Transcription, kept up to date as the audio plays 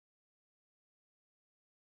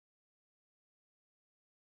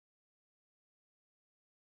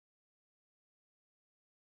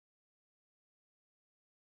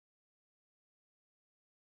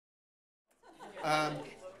Um,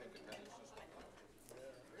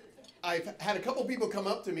 I've had a couple people come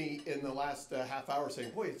up to me in the last half hour saying,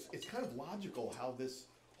 boy, it's kind of logical how this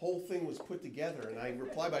whole thing was put together. And I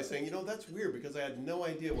reply by saying, you know, that's weird because I had no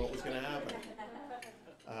idea what was going to happen.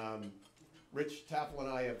 Rich Taffel and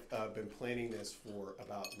I have been planning this for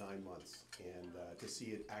about 9 months. And to see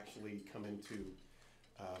it actually come into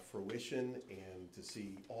fruition and to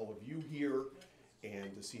see all of you here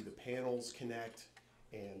and to see the panels connect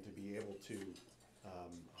and to be able to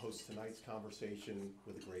host tonight's conversation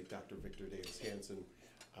with the great Dr. Victor Davis Hanson.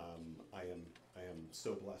 I am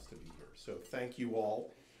so blessed to be here. So thank you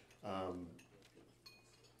all.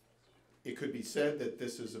 It could be said that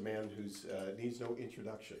this is a man who needs no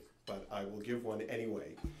introduction, but I will give one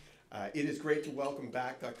anyway. It is great to welcome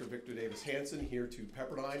back Dr. Victor Davis Hanson here to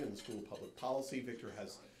Pepperdine in the School of Public Policy. Victor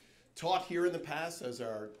has taught here in the past as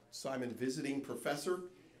our Simon visiting professor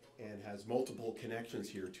and has multiple connections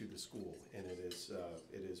here to the school. And it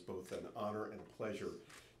is both an honor and a pleasure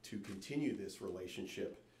to continue this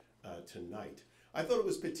relationship tonight. I thought it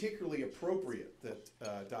was particularly appropriate that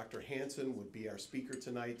Dr. Hanson would be our speaker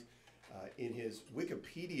tonight. In his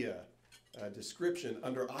Wikipedia description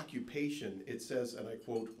under occupation, it says, and I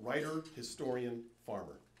quote, writer, historian,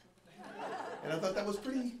 farmer. And I thought that was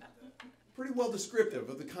pretty well descriptive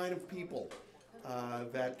of the kind of people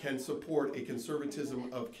that can support a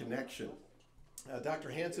conservatism of connection. Dr.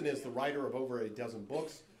 Hanson is the writer of over a dozen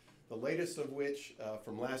books, the latest of which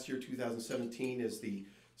from last year, 2017, is The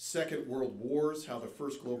Second World Wars, How the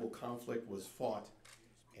First Global Conflict Was Fought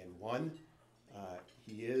and Won.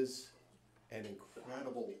 He is an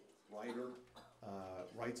incredible writer,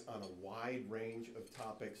 writes on a wide range of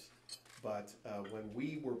topics. But when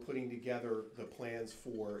we were putting together the plans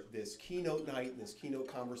for this keynote night and this keynote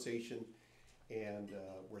conversation, and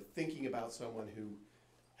we're thinking about someone who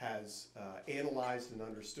has analyzed and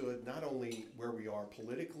understood not only where we are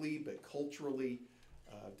politically, but culturally,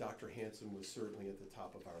 Dr. Hanson was certainly at the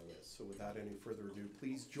top of our list. So without any further ado,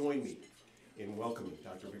 please join me in welcoming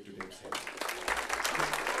Dr. Victor Davis Hanson.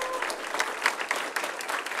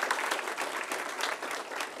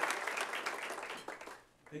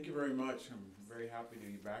 Thank you very much. I'm very happy to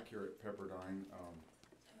be back here at Pepperdine.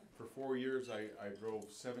 For 4 years, I drove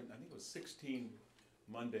I think it was 16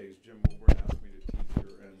 Mondays. Jim Wilburn asked me to teach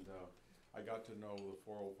here, and I got to know the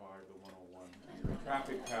 405, the 101, the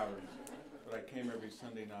traffic patterns. But I came every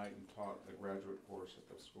Sunday night and taught the graduate course at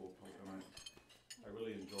the school, and I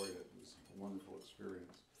really enjoyed it. It was a wonderful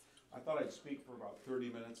experience. I thought I'd speak for about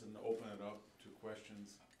 30 minutes and open it up to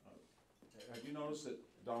questions. Have you noticed that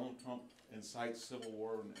Donald Trump incites civil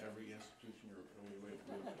war in every institution you're affiliated with?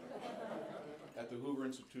 At the Hoover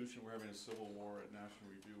Institution, we're having a civil war. At National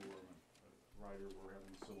Review, we're a writer, we're having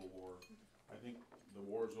a civil war. I think the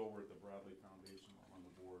war's over at the Bradley Foundation on the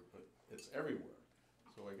board, but it's everywhere.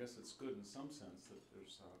 So I guess it's good in some sense that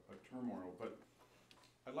there's a turmoil. But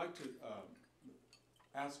I'd like to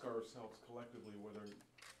ask ourselves collectively whether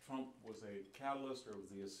Trump was a catalyst or was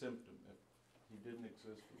he a symptom? If he didn't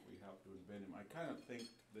exist, would we have to invent him? I kind of think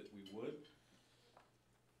that we would.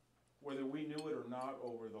 Whether we knew it or not,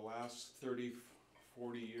 over the last 30,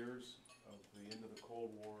 40 years of the end of the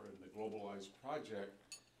Cold War and the globalized project,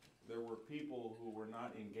 there were people who were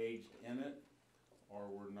not engaged in it or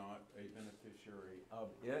were not a beneficiary of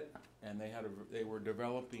it, and they were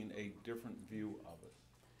developing a different view of it.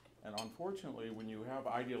 And unfortunately, when you have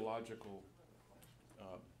ideological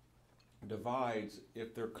divides,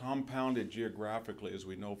 if they're compounded geographically, as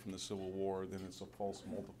we know from the Civil War, then it's a false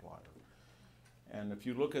multiplier. And if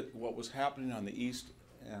you look at what was happening on the East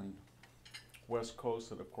and West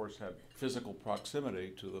Coast, that of course had physical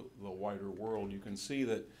proximity to the wider world, you can see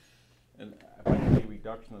that, and if I can be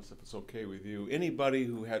reductionist, if it's okay with you, anybody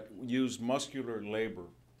who had used muscular labor,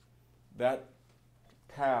 that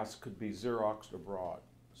task could be Xeroxed abroad.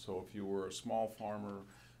 So if you were a small farmer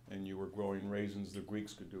and you were growing raisins, the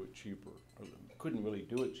Greeks could do it cheaper. Couldn't really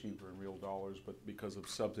do it cheaper in real dollars, but because of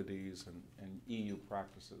subsidies and EU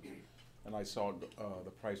practices. And I saw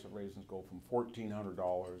the price of raisins go from $1,400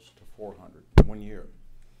 to $400 in 1 year.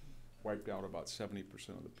 Wiped out about 70%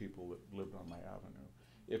 of the people that lived on my avenue.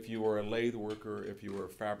 If you were a lathe worker, if you were a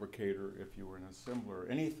fabricator, if you were an assembler,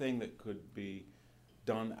 anything that could be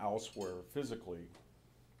done elsewhere physically,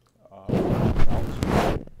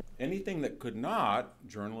 outsourced. Anything that could not,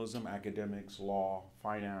 journalism, academics, law,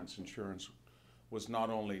 finance, insurance, was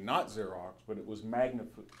not only not Xerox, but it was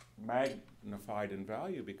magnified in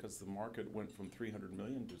value because the market went from 300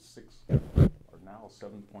 million to now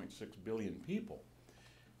 7.6 billion people.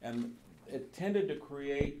 And it tended to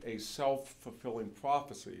create a self-fulfilling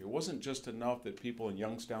prophecy. It wasn't just enough that people in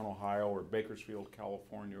Youngstown, Ohio, or Bakersfield,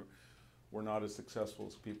 California, were not as successful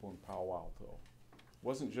as people in Palo Alto. It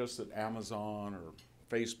wasn't just that Amazon or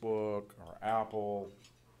Facebook or Apple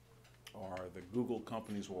or the Google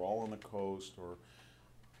companies were all on the coast, or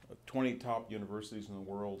 20 top universities in the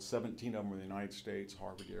world, 17 of them in the United States,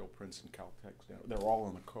 Harvard, Yale, Princeton, Caltech, Stanford, they're all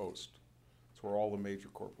on the coast. It's where all the major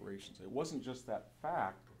corporations. It wasn't just that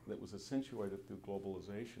fact that was accentuated through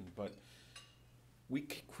globalization, but we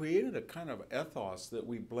created a kind of ethos that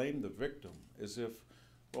we blame the victim, as if,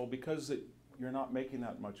 well, because you're not making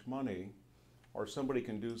that much money, or somebody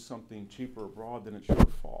can do something cheaper abroad, then it's your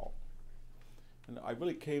fault. And I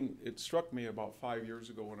really it struck me about 5 years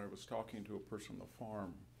ago when I was talking to a person on the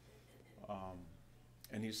farm,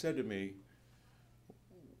 and he said to me,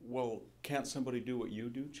 well, can't somebody do what you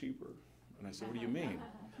do cheaper? And I said, what do you mean?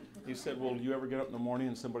 He said, well, do you ever get up in the morning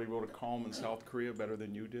and somebody wrote a column in South Korea better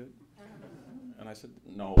than you did? And I said,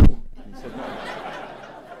 no. He said, no.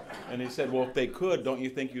 And he said, well, if they could, don't you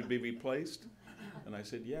think you'd be replaced? And I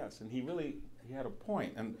said, yes. And he had a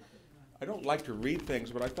point. And I don't like to read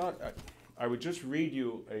things, but I thought I would just read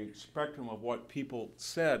you a spectrum of what people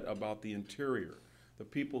said about the interior, the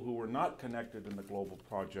people who were not connected in the global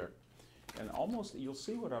project. And almost, you'll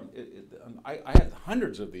see what I had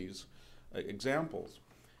hundreds of these examples.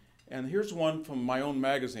 And here's one from my own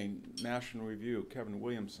magazine, National Review, Kevin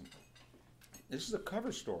Williamson. This is a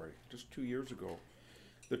cover story just 2 years ago.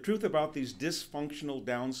 The truth about these dysfunctional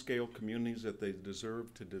downscale communities that they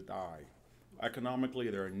deserve to die. Economically,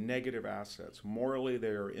 they are negative assets. Morally, they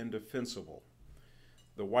are indefensible.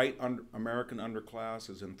 The white American underclass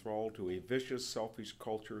is enthralled to a vicious, selfish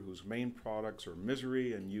culture whose main products are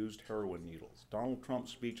misery and used heroin needles. Donald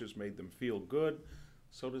Trump's speeches made them feel good,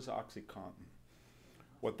 so does OxyContin.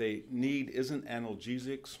 What they need isn't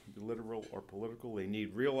analgesics, literal or political. They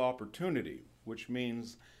need real opportunity, which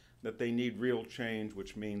means that they need real change,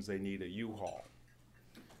 which means they need a U-Haul.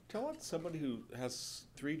 Tell it somebody who has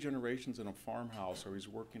 3 generations in a farmhouse, or he's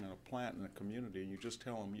working in a plant in a community, and you just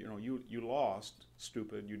tell him, you know, you lost,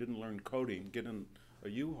 stupid, you didn't learn coding, get in a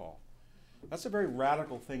U-Haul. That's a very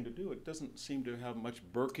radical thing to do. It doesn't seem to have much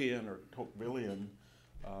Burkean or Tocquevillian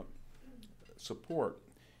support.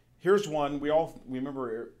 Here's one, we all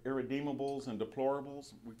remember irredeemables and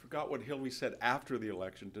deplorables. We forgot what Hillary said after the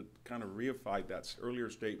election to kind of reify that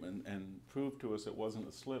earlier statement and prove to us it wasn't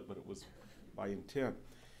a slip, but it was by intent.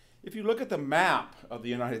 If you look at the map of the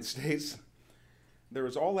United States, there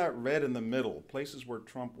is all that red in the middle, places where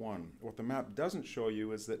Trump won. What the map doesn't show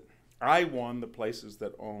you is that I won the places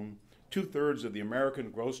that own 2/3 of the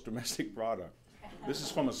American gross domestic product. This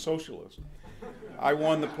is from a socialist. I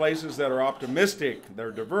won the places that are optimistic,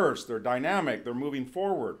 they're diverse, they're dynamic, they're moving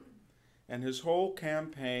forward. And his whole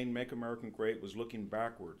campaign, Make America Great, was looking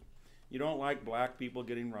backward. You don't like black people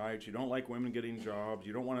getting rights, you don't like women getting jobs,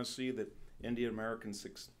 you don't want to see that Indian Americans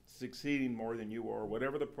succeeding more than you are.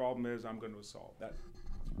 Whatever the problem is, I'm going to solve that.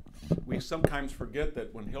 We sometimes forget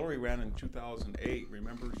that when Hillary ran in 2008,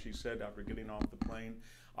 remember she said after getting off the plane,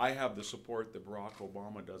 I have the support that Barack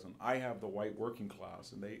Obama doesn't. I have the white working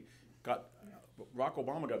class. And Barack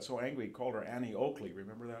Obama got so angry he called her Annie Oakley.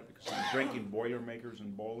 Remember that? Because she was drinking Boilermakers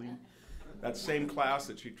and bowling. That same class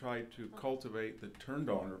that she tried to cultivate that turned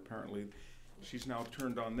on her, apparently, she's now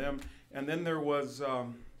turned on them. And then there was,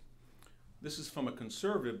 this is from a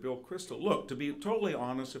conservative, Bill Kristol. Look, to be totally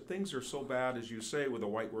honest, if things are so bad as you say with the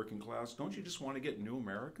white working class, don't you just want to get new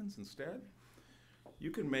Americans instead? You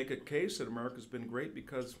can make a case that America's been great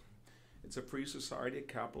because it's a free society, a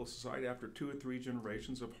capitalist society. After 2 or 3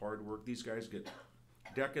 generations of hard work, these guys get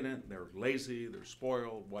decadent, they're lazy, they're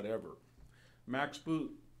spoiled, whatever. Max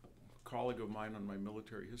Boot, a colleague of mine on my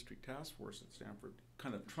military history task force at Stanford,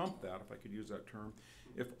 kind of trumped that, if I could use that term.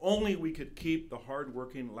 If only we could keep the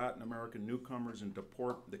hard-working Latin American newcomers and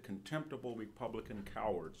deport the contemptible Republican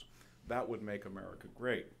cowards, that would make America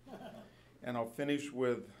great. And I'll finish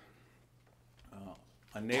with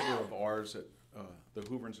a neighbor of ours at the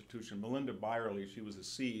Hoover Institution, Melinda Byerly. She was a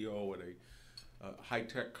CEO at a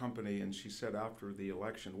high-tech company, and she said after the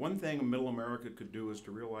election, one thing middle America could do is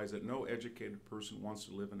to realize that no educated person wants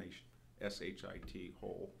to live in a SHIT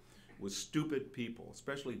hole with stupid people,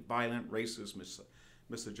 especially violent, racist,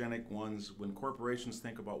 misogynist ones. When corporations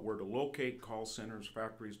think about where to locate call centers,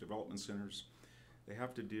 factories, development centers, they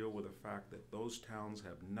have to deal with the fact that those towns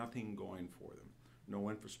have nothing going for them. No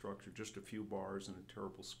infrastructure, just a few bars and a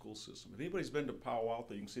terrible school system. If anybody's been to Palo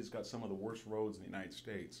Alto, you can see it's got some of the worst roads in the United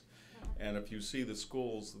States. And if you see the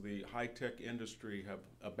schools, the high-tech industry have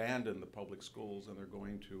abandoned the public schools and they're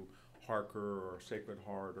going to Harker or Sacred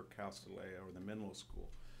Heart or Castellea or the Menlo School.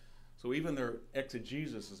 So even their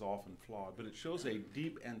exegesis is often flawed, but it shows a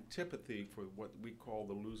deep antipathy for what we call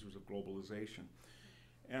the losers of globalization.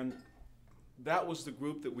 And that was the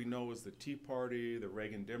group that we know as the Tea Party, the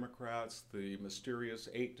Reagan Democrats, the mysterious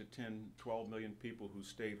 8 to 10, 12 million people who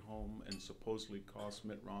stayed home and supposedly cost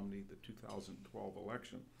Mitt Romney the 2012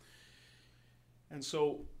 election. And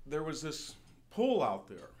so there was this pool out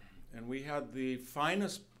there, and we had the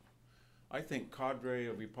finest, I think, cadre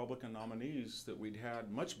of Republican nominees that we'd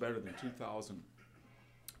had, much better than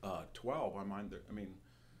 2012. I mean,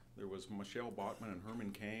 there was Michelle Bachmann and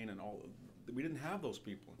Herman Cain and all. We didn't have those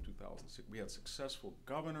people in 2006. We had successful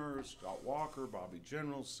governors, Scott Walker, Bobby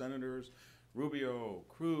Jindal, senators, Rubio,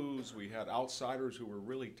 Cruz. We had outsiders who were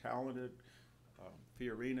really talented,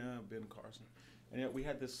 Fiorina, Ben Carson. And yet we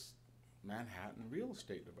had this Manhattan real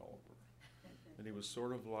estate developer. And he was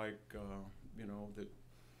sort of like, you know, the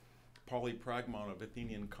polypragmon of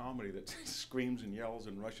Athenian comedy that screams and yells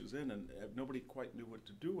and rushes in, and nobody quite knew what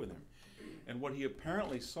to do with him. And what he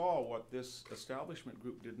apparently saw, what this establishment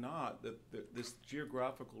group did not, that this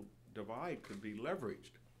geographical divide could be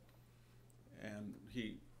leveraged. And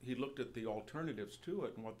he looked at the alternatives to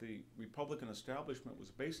it, and what the Republican establishment was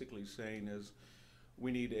basically saying is,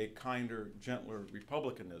 we need a kinder, gentler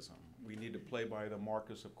republicanism. We need to play by the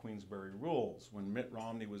Marquess of Queensberry rules. When Mitt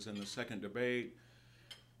Romney was in the second debate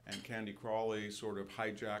and Candy Crawley sort of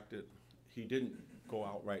hijacked it, he didn't go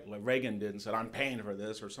outright, like Reagan did, and said, I'm paying for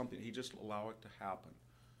this or something. He just allowed it to happen.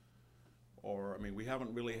 Or, I mean, we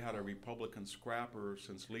haven't really had a Republican scrapper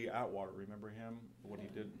since Lee Atwater. Remember him, what he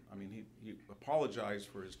did? I mean, he apologized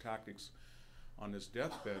for his tactics on his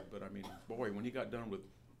deathbed, but I mean, boy, when he got done with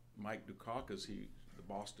Mike Dukakis, the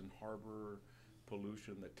Boston Harbor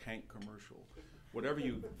pollution, the tank commercial, whatever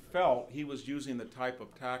you felt, he was using the type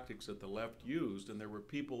of tactics that the left used, and there were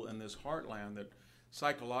people in this heartland that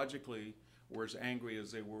psychologically were as angry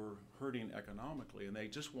as they were hurting economically, and they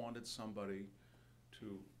just wanted somebody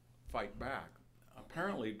to fight back.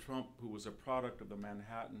 Apparently Trump, who was a product of the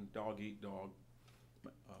Manhattan dog-eat-dog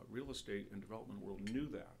real estate and development world, knew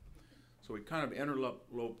that. So he kind of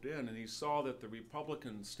interloped in, and he saw that the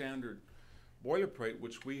Republican standard boilerplate,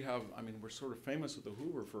 which we have, I mean, we're sort of famous at the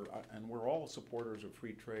Hoover for, and we're all supporters of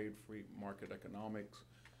free trade, free market economics,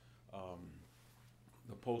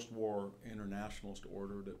 the post-war internationalist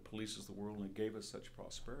order that polices the world and gave us such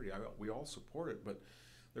prosperity. We all support it, but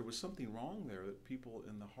there was something wrong there that people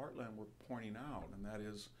in the heartland were pointing out, and that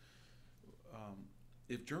is,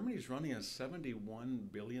 if Germany's running a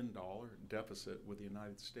 $71 billion deficit with the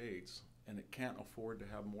United States, and it can't afford to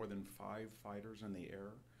have more than 5 fighters in the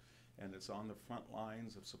air, and it's on the front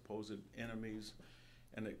lines of supposed enemies,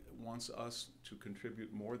 and it wants us to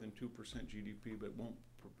contribute more than 2% GDP, but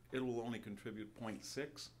it will only contribute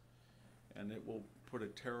 0.6, and it will put a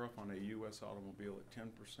tariff on a U.S. automobile at 10%,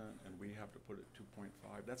 and we have to put it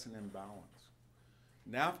 2.5. That's an imbalance.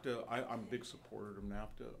 NAFTA, I'm a big supporter of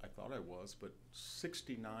NAFTA. I thought I was, but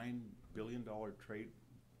 $69 billion trade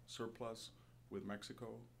surplus with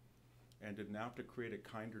Mexico. And did NAFTA create a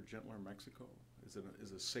kinder, gentler Mexico? Is it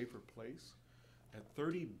a safer place? At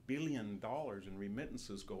 $30 billion in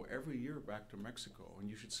remittances go every year back to Mexico. And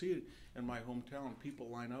you should see it in my hometown. People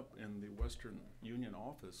line up in the Western Union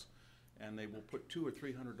office, and they will put $200 or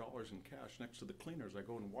 $300 in cash next to the cleaners. I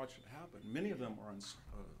go and watch it happen. Many of them are,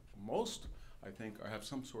 most, I think, have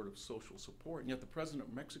some sort of social support. And yet the president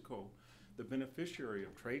of Mexico, the beneficiary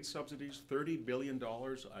of trade subsidies, $30 billion,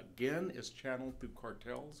 again, is channeled through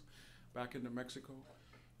cartels back into Mexico.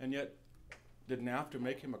 And yet, did NAFTA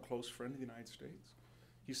make him a close friend of the United States?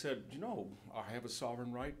 He said, you know, I have a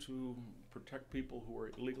sovereign right to protect people who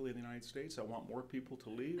are illegally in the United States. I want more people to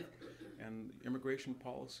leave, and immigration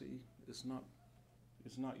policy is not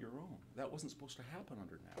your own. That wasn't supposed to happen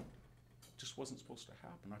under NAFTA. It just wasn't supposed to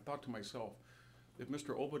happen. I thought to myself, if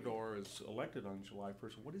Mr. Obrador is elected on July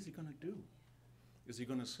 1st, what is he going to do? Is he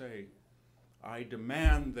going to say, I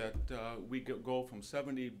demand that we go from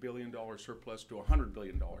 $70 billion surplus to $100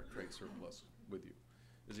 billion trade surplus with you?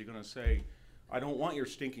 Is he going to say, I don't want your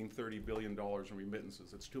stinking $30 billion in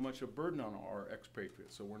remittances. It's too much of a burden on our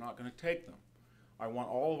expatriates, so we're not going to take them. I want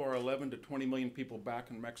all of our 11 to 20 million people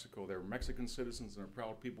back in Mexico. They're Mexican citizens and they're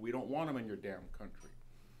proud people. We don't want them in your damn country.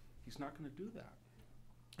 He's not going to do that.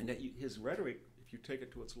 And yet his rhetoric, if you take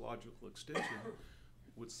it to its logical extension,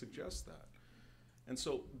 would suggest that. And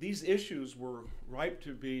so these issues were ripe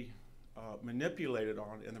to be manipulated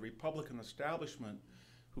on in the Republican establishment,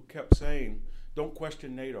 who kept saying, don't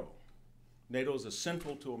question NATO. NATO is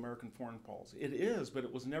essential to American foreign policy. It is, but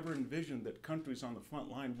it was never envisioned that countries on the front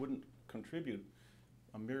line wouldn't contribute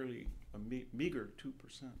a meager 2%.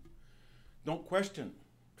 Don't question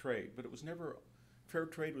trade, but it was never, fair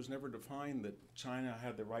trade was never defined that China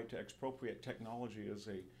had the right to expropriate technology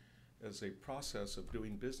as a process of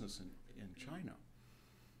doing business in China.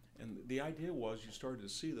 And the idea was you started to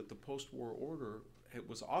see that the post-war order, it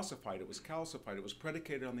was ossified, it was calcified, it was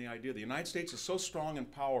predicated on the idea the United States is so strong and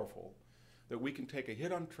powerful that we can take a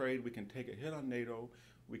hit on trade, we can take a hit on NATO,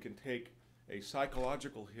 we can take a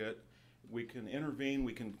psychological hit, we can intervene,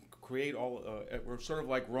 we can create all, we're sort of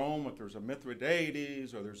like Rome, if there's a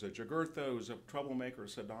Mithridates or there's a Jugurtha who's a troublemaker,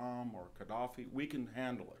 Saddam or Gaddafi, we can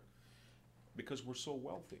handle it because we're so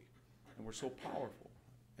wealthy and we're so powerful.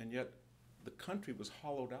 And yet the country was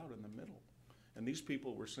hollowed out in the middle. And these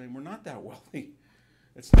people were saying, we're not that wealthy.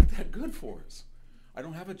 It's not that good for us. I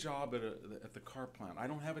don't have a job at the car plant. I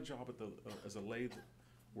don't have a job as a lathe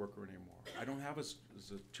worker anymore. I don't have as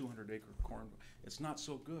a 200-acre corn. It's not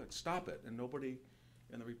so good. Stop it. And nobody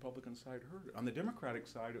in the Republican side heard it. On the Democratic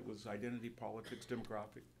side, it was identity politics,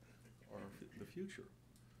 demographic, or the future.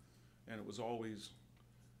 And it was always,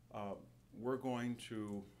 we're going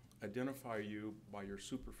to identify you by your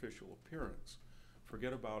superficial appearance.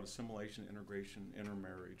 Forget about assimilation, integration,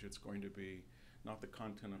 intermarriage. It's going to be not the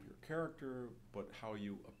content of your character, but how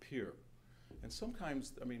you appear. And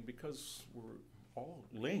sometimes, I mean, because we're all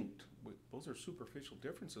linked, those are superficial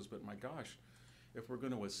differences, but my gosh, if we're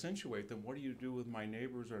going to accentuate them, what do you do with my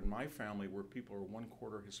neighbors or in my family where people are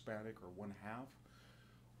 1/4 Hispanic or 1/2?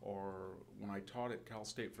 Or when I taught at Cal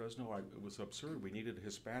State Fresno, it was absurd. We needed a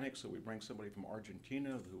Hispanic, so we bring somebody from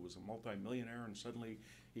Argentina who was a multimillionaire, and suddenly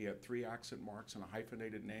he had 3 accent marks and a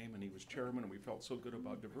hyphenated name, and he was chairman, and we felt so good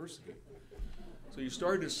about diversity. So you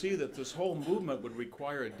started to see that this whole movement would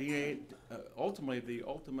require a DNA, ultimately the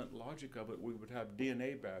ultimate logic of it, we would have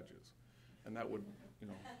DNA badges, and that would, you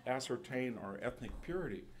know, ascertain our ethnic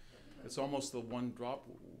purity. It's almost the one drop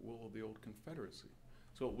will of the old Confederacy.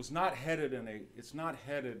 So it was not headed in it's not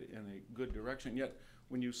headed in a good direction. Yet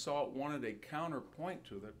when you saw it wanted a counterpoint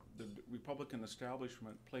to that, the Republican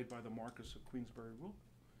establishment played by the Marquis of Queensberry rule.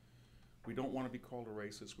 We don't want to be called a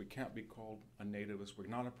racist. We can't be called a nativist. We're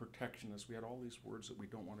not a protectionist. We had all these words that we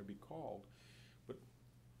don't want to be called. But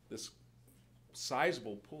this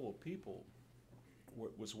sizable pool of people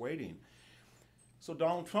was waiting. So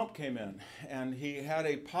Donald Trump came in, and he had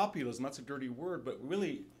a populism. That's a dirty word, but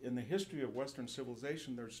really in the history of Western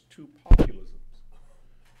civilization, there's 2 populisms.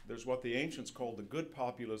 There's what the ancients called the good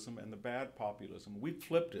populism and the bad populism. We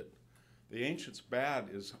flipped it. The ancients' bad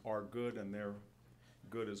is our good, and their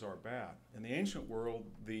good is our bad. In the ancient world,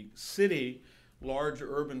 the city, large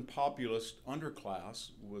urban populist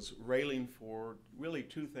underclass was railing for really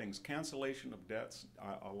 2 things: cancellation of debts,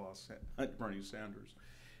 a la Bernie Sanders,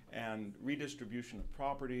 and redistribution of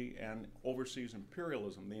property and overseas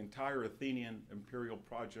imperialism. The entire Athenian imperial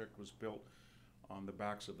project was built on the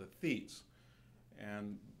backs of the Thetes.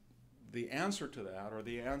 And the answer to that, or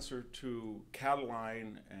the answer to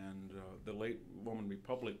Catiline and the late Roman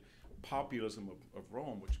Republic populism of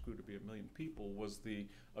Rome, which grew to be 1 million people, was the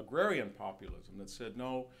agrarian populism that said,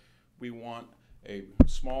 no, we want a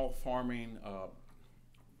small farming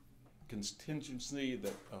constituency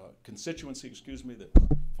that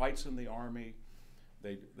fights in the army.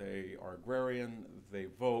 They are agrarian, they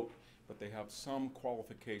vote, but they have some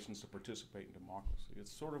qualifications to participate in democracy.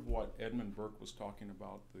 It's sort of what Edmund Burke was talking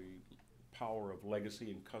about, the power of legacy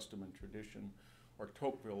and custom and tradition, or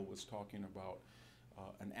Tocqueville was talking about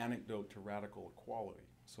an anecdote to radical equality.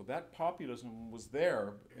 So that populism was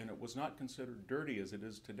there, and it was not considered dirty as it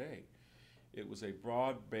is today. It was a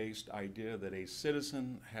broad-based idea that a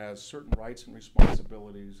citizen has certain rights and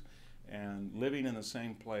responsibilities, and living in the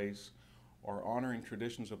same place or honoring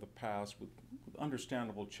traditions of the past with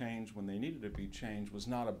understandable change when they needed to be changed was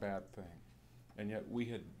not a bad thing. And yet we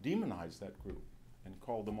had demonized that group and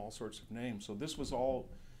called them all sorts of names. So this was all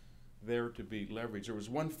there to be leveraged. There was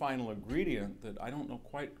one final ingredient that I don't know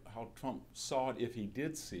quite how Trump saw it, if he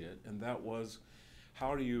did see it, and that was,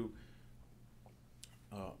 how do you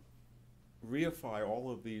reify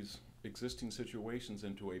all of these existing situations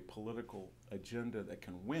into a political agenda that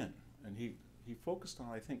can win? And he focused on,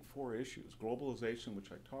 I think, 4 issues. Globalization,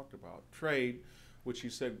 which I talked about. Trade, which he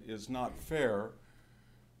said is not fair.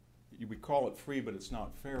 We call it free, but it's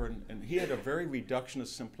not fair. And he had a very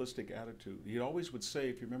reductionist, simplistic attitude. He always would say,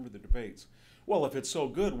 if you remember the debates, well, if it's so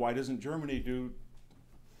good, why doesn't Germany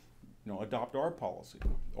adopt our policy?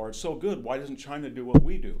 Or it's so good, why doesn't China do what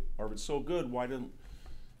we do? Or if it's so good, why don't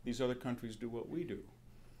these other countries do what we do?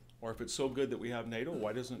 Or if it's so good that we have NATO,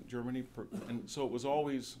 why doesn't Germany? And so it was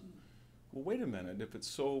always, well, wait a minute,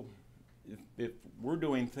 if we're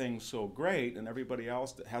doing things so great and everybody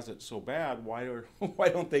else that has it so bad, why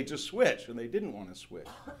don't they just switch? And they didn't want to switch.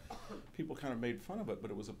 People kind of made fun of it,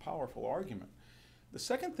 but it was a powerful argument. The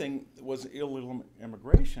second thing was illegal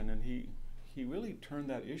immigration, and he really turned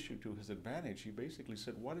that issue to his advantage. He basically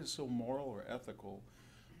said, what is so moral or ethical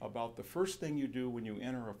about the first thing you do when you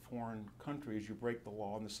enter a foreign country is you break the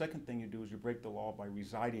law, and the second thing you do is you break the law by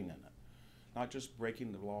residing in it, not just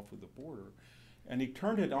breaking the law through the border. And he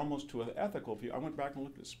turned it almost to an ethical view. I went back and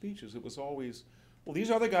looked at speeches. It was always, well, these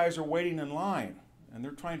other guys are waiting in line, and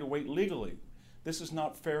they're trying to wait legally. This is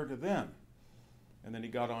not fair to them. And then he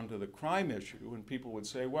got onto the crime issue, and people would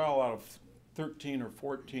say, well, out of 13 or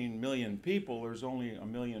 14 million people, there's only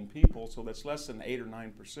 1 million people, so that's less than 8 or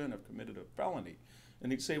 9% have committed a felony.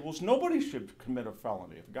 And he'd say, well, nobody should commit a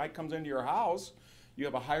felony. If a guy comes into your house, you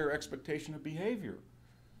have a higher expectation of behavior.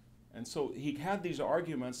 And so he had these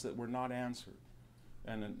arguments that were not answered.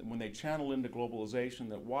 And when they channel into globalization,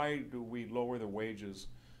 that why do we lower the wages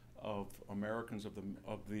of Americans of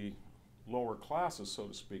the lower classes, so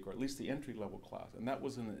to speak, or at least the entry-level class? And that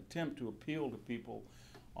was an attempt to appeal to people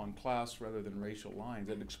on class rather than racial lines.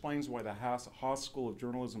 It explains why the Haas School of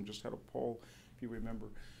Journalism just had a poll, if you remember,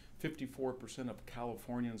 54% of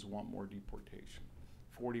Californians want more deportation.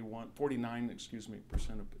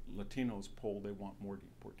 49% of Latinos polled they want more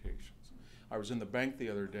deportations. I was in the bank the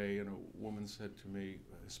other day and a woman said to me,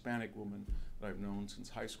 a Hispanic woman that I've known since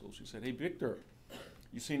high school, she said, hey, Victor,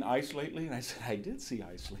 you seen ICE lately? And I said, I did see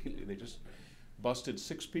ICE lately. They just busted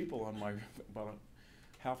 6 people on about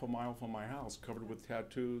half a mile from my house, covered with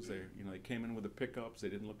tattoos. They came in with the pickups. They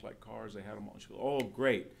didn't look like cars. They had them all. She goes, oh,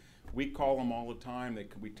 great. We call them all the time.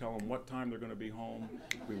 We tell them what time they're going to be home.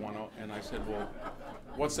 And I said, well,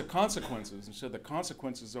 what's the consequences? And she said, the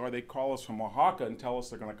consequences are they call us from Oaxaca and tell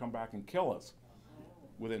us they're going to come back and kill us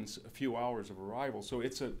within a few hours of arrival. So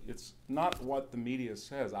it's not what the media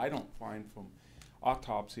says. I don't find from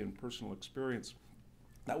autopsy and personal experience.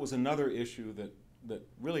 That was another issue that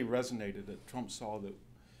really resonated, that Trump saw, that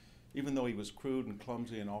even though he was crude and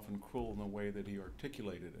clumsy and often cruel in the way that he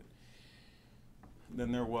articulated it.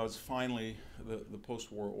 Then there was finally the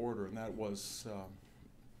post-war order, and that was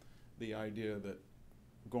the idea that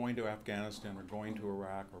going to Afghanistan or going to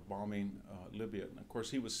Iraq or bombing Libya. And of course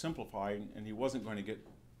he was simplifying, and he wasn't going to get,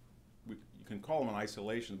 you can call him an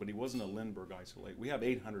isolation, but he wasn't a Lindbergh isolate. We have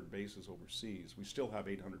 800 bases overseas. We still have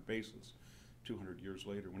 800 bases 200 years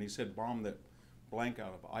later. When he said bomb that blank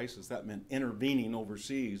out of ISIS, that meant intervening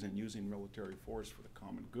overseas and using military force for the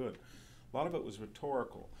common good. A lot of it was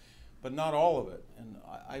rhetorical, but not all of it. And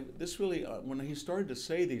this really, when he started to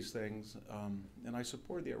say these things, and I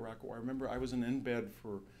supported the Iraq War. I remember I was in bed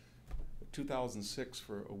for 2006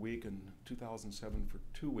 for a week and 2007 for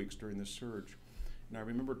 2 weeks during the surge. And I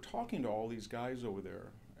remember talking to all these guys over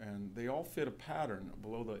there, and they all fit a pattern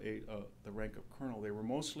below the rank of colonel. They were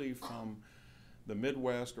mostly from the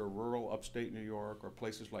Midwest or rural upstate New York or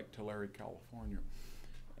places like Tulare, California.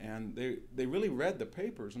 And they really read the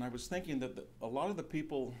papers, and I was thinking that a lot of the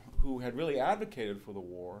people who had really advocated for the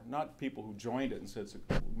war, not people who joined it and said,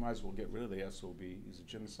 we might as well get rid of the SOB, he's a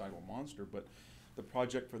genocidal monster, but the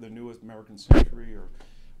Project for the New American Century, or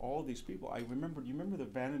all of these people. Do you remember the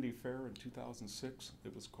Vanity Fair in 2006?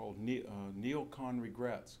 It was called Neocon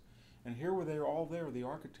Regrets. And here were they all there, the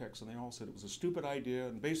architects, and they all said it was a stupid idea,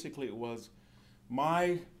 and basically it was,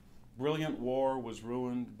 my brilliant war was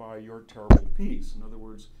ruined by your terrible peace. In other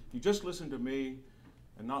words, you just listen to me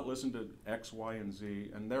and not listen to X, Y, and Z,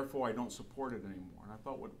 and therefore I don't support it anymore. And I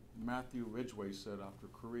thought what Matthew Ridgway said after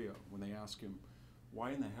Korea, when they asked him,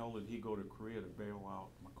 why in the hell did he go to Korea to bail out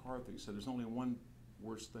McCarthy? He said, there's only one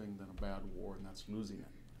worse thing than a bad war, and that's losing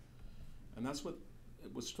it. And that's what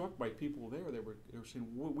it was struck by people there. They were saying,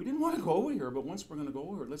 well, we didn't want to go over here, but once we're going to go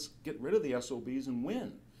over, let's get rid of the SOBs and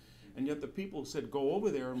win. And yet the people said, go over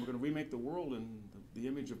there and we're going to remake the world in the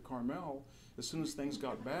image of Carmel. As soon as things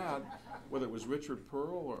got bad, whether it was Richard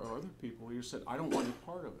Pearl or other people, he said, I don't want any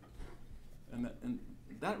part of it. And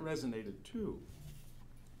that resonated too.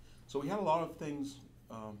 So he had a lot of things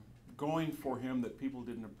going for him that people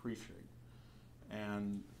didn't appreciate.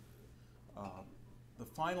 And the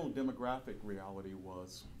final demographic reality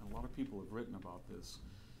was, and a lot of people have written about this,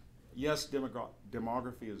 yes,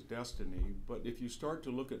 demography is destiny, but if you start to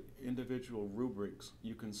look at individual rubrics,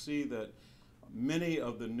 you can see that many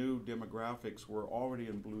of the new demographics were already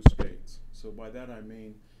in blue states. So by that I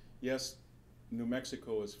mean, yes, New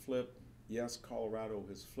Mexico has flipped, yes, Colorado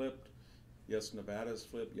has flipped, yes, Nevada has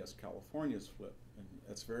flipped, yes, California has flipped. And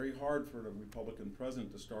it's very hard for a Republican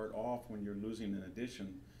president to start off when you're losing, in addition,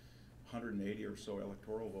 180 or so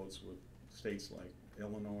electoral votes with states like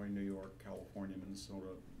Illinois, New York, California, Minnesota,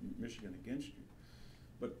 Michigan against you.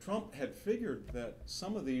 But Trump had figured that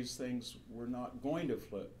some of these things were not going to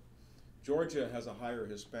flip. Georgia has a higher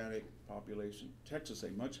Hispanic population, Texas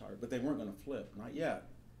a much higher, but they weren't going to flip, not yet.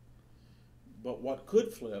 But what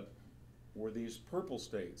could flip were these purple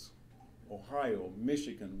states, Ohio,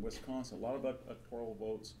 Michigan, Wisconsin, a lot of electoral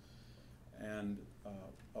votes, and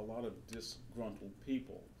a lot of disgruntled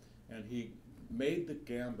people. And he made the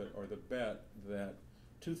gambit or the bet that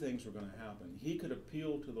two things were going to happen. He could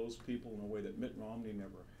appeal to those people in a way that Mitt Romney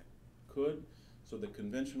never could. So the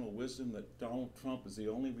conventional wisdom that Donald Trump is the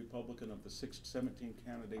only Republican of the 17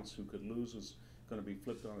 candidates who could lose is going to be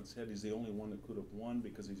flipped on its head. He's the only one that could have won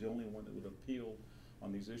because he's the only one that would appeal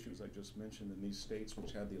on these issues I just mentioned in these states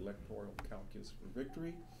which had the electoral calculus for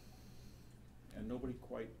victory. And nobody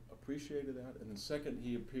quite appreciated that. And then second,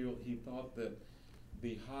 he thought that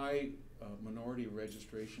the high minority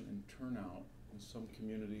registration and turnout in some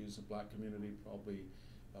communities, the black community, probably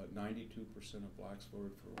 92% of blacks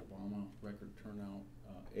voted for Obama, record turnout,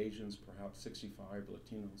 Asians perhaps 65,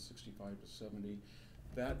 Latinos 65 to 70.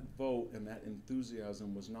 That vote and that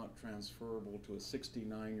enthusiasm was not transferable to a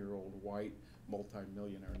 69-year-old white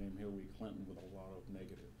multimillionaire named Hillary Clinton with a lot of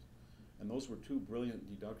negatives. And those were two brilliant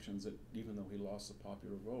deductions that even though he lost the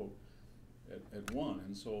popular vote, had won.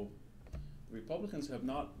 And so the Republicans have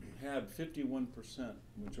not had 51%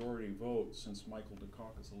 majority vote since Michael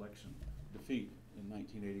Dukakis' election defeat in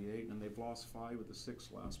 1988, and they've lost 5 of the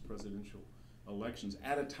 6 last presidential elections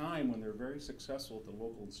at a time when they're very successful at the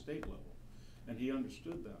local and state level. And he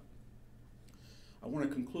understood that. I want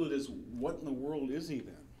to conclude is, what in the world is he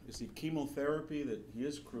then? Is he chemotherapy that he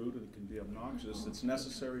is crude and can be obnoxious, that's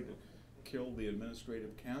necessary to kill the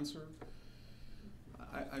administrative cancer?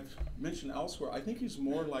 I've mentioned elsewhere, I think he's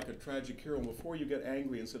more like a tragic hero. And before you get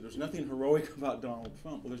angry and say there's nothing heroic about Donald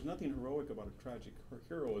Trump, well, there's nothing heroic about a tragic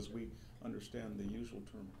hero as we understand the usual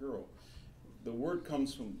term hero. The word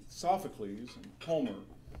comes from Sophocles and Homer,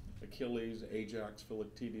 Achilles, Ajax,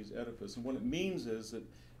 Philoctetes, Oedipus. And what it means is that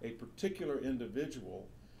a particular individual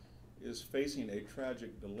is facing a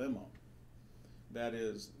tragic dilemma. That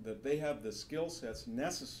is, that they have the skill sets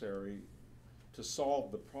necessary to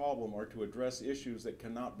solve the problem or to address issues that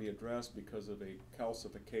cannot be addressed because of a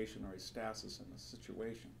calcification or a stasis in the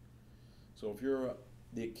situation. So if you're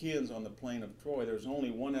the Achaeans on the plain of Troy, there's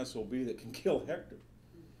only one SOB that can kill Hector.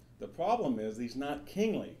 The problem is he's not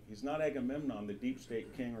kingly. He's not Agamemnon, the deep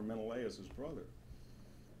state king, or Menelaus, his brother.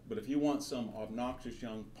 But if you want some obnoxious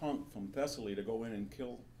young punk from Thessaly to go in and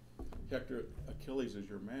kill Hector, Achilles is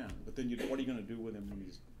your man. But then what are you going to do with him when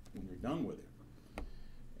you're done with him?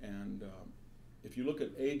 And if you look at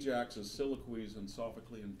Ajax's soliloquies and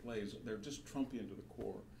Sophoclean plays, they're just Trumpian to the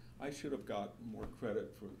core. I should have got more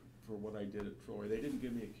credit for what I did at Troy. They didn't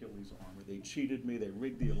give me Achilles' armor. They cheated me. They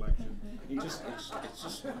rigged the election. It's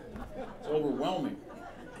overwhelming.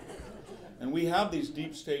 And we have these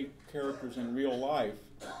deep state characters in real life.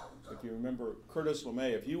 If you remember Curtis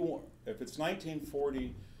LeMay, if it's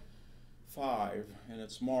 1945 and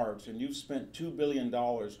it's March and you've spent $2 billion,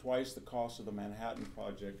 twice the cost of the Manhattan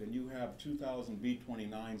Project, and you have 2,000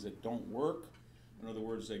 B-29s that don't work, in other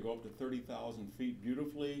words, they go up to 30,000 feet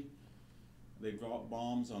beautifully, they drop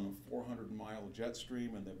bombs on a 400-mile jet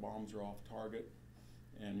stream and the bombs are off target,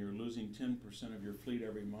 and you're losing 10% of your fleet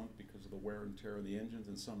every month because of the wear and tear of the engines,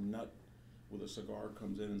 and some nut with a cigar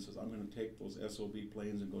comes in and says, I'm going to take those SOB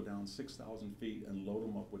planes and go down 6,000 feet and load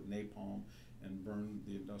them up with napalm and burn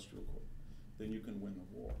the industrial core. Then you can win the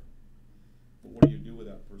war. But what do you do with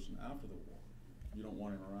that person after the war? You don't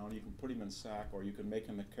want him around. You can put him in sack, or you can make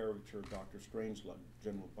him a caricature of Dr. Strangelove,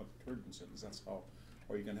 General Buck Turgensons. That's how.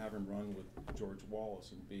 Or you can have him run with George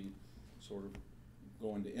Wallace and be sort of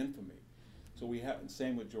go into infamy. So we have,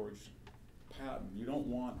 same with George Patton. You don't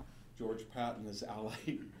want George Patton as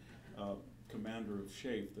allied commander of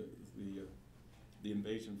SHAEF, the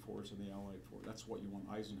invasion force and the allied force. That's what you want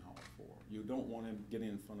Eisenhower for. You don't want him getting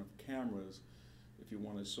in front of cameras if you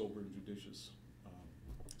want a sober and judicious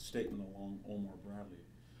statement along Omar Bradley.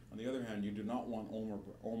 On the other hand, you do not want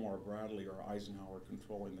Omar Bradley or Eisenhower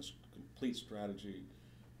controlling this complete strategy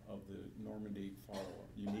of the Normandy follow-up.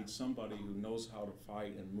 You need somebody who knows how to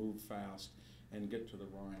fight and move fast and get to the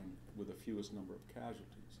Rhine with the fewest number of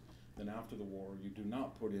casualties. Then after the war, you do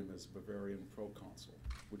not put him as Bavarian proconsul,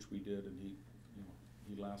 which we did, and he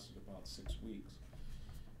lasted about 6 weeks.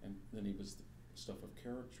 And then he was the stuff of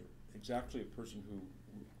caricature. Exactly a person who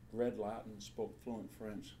read Latin, spoke fluent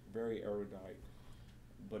French, very erudite,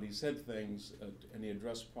 but he said things and he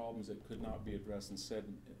addressed problems that could not be addressed and said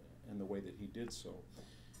in the way that he did so.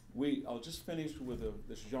 I'll just finish with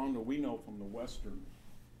this genre we know from the Western.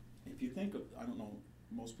 If you think of, I don't know,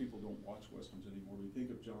 most people don't watch Westerns anymore. We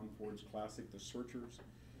think of John Ford's classic, The Searchers,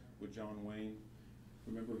 with John Wayne.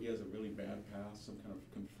 Remember, he has a really bad past, some kind of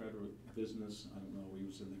Confederate business. I don't know, he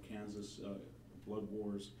was in the Kansas blood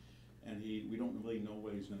wars, and we don't really know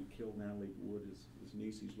what he's going to kill Natalie Wood, his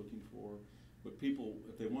niece he's looking for. But people,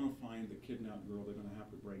 if they want to find the kidnapped girl, they're going to have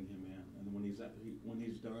to bring him in. And when he's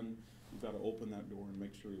done, you've got to open that door and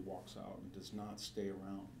make sure he walks out and does not stay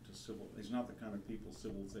around. He's not the kind of people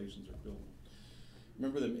civilizations are built on.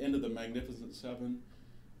 Remember the end of the Magnificent Seven?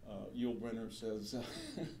 Yul Brynner says,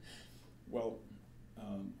 well,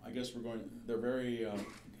 I guess they're very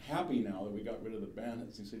happy now that we got rid of the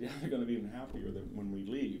bandits. He said, yeah, they're going to be even happier when we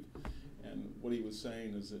leave. And what he was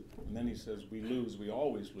saying is that, and then he says, we lose, we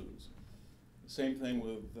always lose. Same thing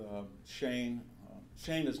with Shane.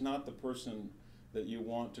 Shane is not the person that you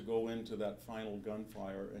want to go into that final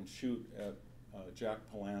gunfire and shoot at Jack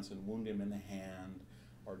Palance and wound him in the hand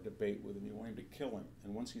or debate with him. You want him to kill him.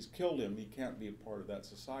 And once he's killed him, he can't be a part of that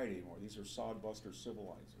society anymore. These are sodbuster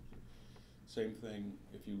civilizers. Same thing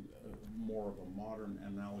if you, more of a modern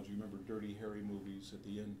analogy, remember Dirty Harry movies at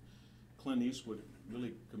the end. Clint Eastwood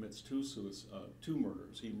really commits two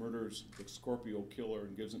murders. He murders the Scorpio killer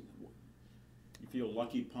and gives him, you feel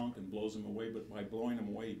lucky punk and blows him away, but by blowing him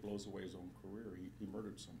away, he blows away his own career. He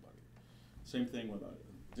murdered somebody. Same thing with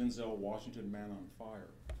Denzel Washington, Man on Fire.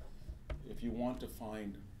 If you want to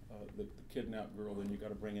find the kidnapped girl, then you got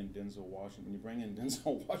to bring in Denzel Washington. When you bring in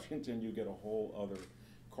Denzel Washington, you get a whole other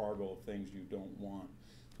cargo of things you don't want.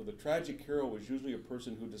 So the tragic hero is usually a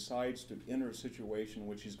person who decides to enter a situation in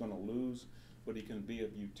which he's going to lose, but he can be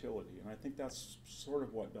of utility. And I think that's sort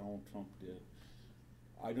of what Donald Trump did.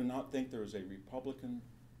 I do not think there is a Republican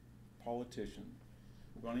politician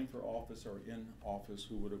running for office or in office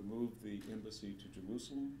who would have moved the embassy to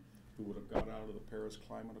Jerusalem, who would have got out of the Paris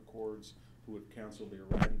Climate Accords, who would have canceled the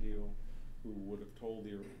Iran deal, who would have told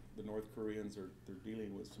the North Koreans they're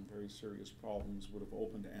dealing with some very serious problems, would have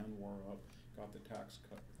opened Anwar up, got the tax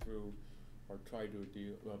cut through, or tried to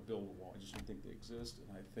build a wall. I just don't think they exist,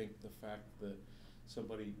 and I think the fact that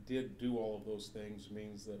somebody did do all of those things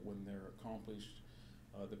means that when they're accomplished,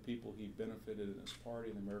 the people he benefited in his party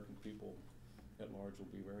and the American people at large will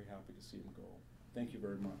be very happy to see him go. Thank you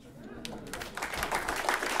very much.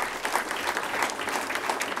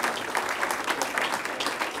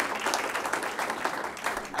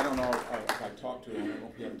 I don't know if I talked to him. I don't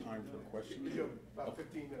know if you have time for a question. You do, about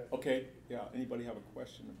 15 minutes. Okay, yeah. Anybody have a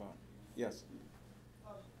question about? Yes.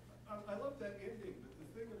 I love that ending, but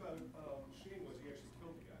the thing about Shane was he actually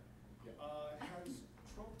killed the guy. Yeah. Has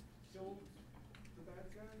Trump killed the bad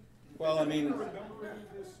guy? Well, I mean,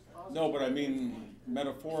 no, but I mean,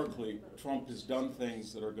 metaphorically, Trump has done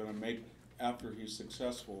things that are going to make, after he's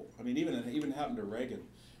successful, I mean, it even happened to Reagan.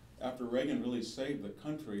 After Reagan really saved the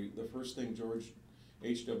country, the first thing George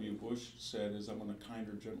H.W. Bush said is, I want a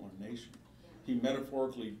kinder, gentler nation. He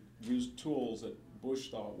metaphorically used tools that Bush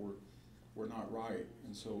thought were not right.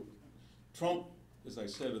 And so Trump, as I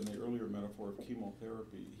said in the earlier metaphor of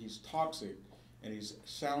chemotherapy, he's toxic and he's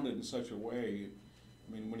sounded in such a way.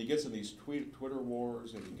 I mean, when he gets in these Twitter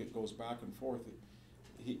wars and he goes back and forth,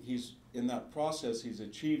 he's in that process, he's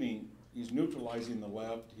neutralizing the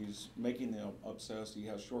left, he's making them obsessed, he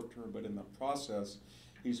has short term, but in the process,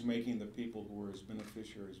 he's making the people who are his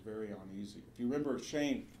beneficiaries very uneasy. If you remember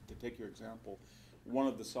Shane, to take your example, one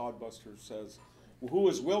of the sodbusters says, well, who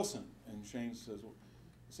is Wilson? And Shane says, well,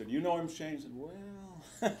 he said, you know him, Shane? He said, well,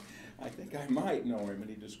 I think I might know him. And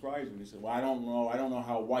he describes him. He said, well, I don't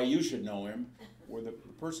know why you should know him. Where the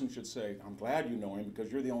person should say, I'm glad you know him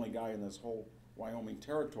because you're the only guy in this whole Wyoming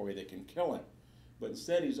territory that can kill him. But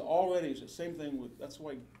instead, he's the same thing with, that's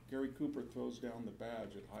why Gary Cooper throws down the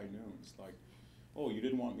badge at high noon. It's like, oh, you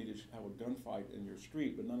didn't want me to have a gunfight in your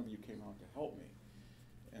street, but none of you came out to help me.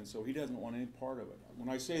 And so he doesn't want any part of it. When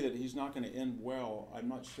I say that he's not going to end well, I'm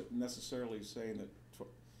not necessarily saying that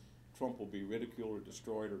Trump will be ridiculed or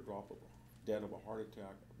destroyed or drop dead of a heart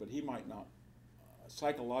attack, but he might not.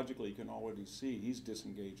 Psychologically, you can already see he's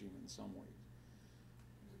disengaging in some ways.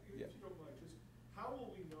 If you don't mind, just how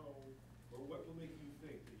will we know, or what will make you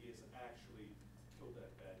think that he has actually killed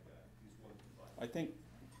that bad guy? He's one of the five. I think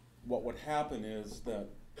what would happen is that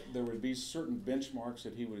there would be certain benchmarks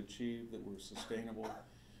that he would achieve that were sustainable.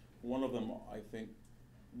 One of them, I think,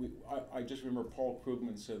 I just remember Paul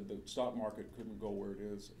Krugman said the stock market couldn't go where it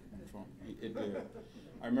is in Trump. It did.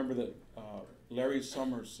 I remember that Larry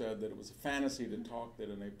Summers said that it was a fantasy to talk that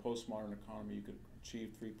in a postmodern economy you could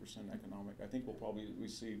achieve 3% economic. I think we'll probably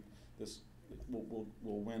receive this, we'll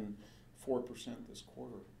win 4% this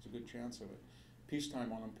quarter. There's a good chance of it.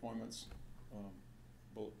 Peacetime unemployment's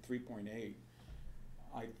 3.8.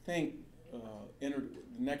 I think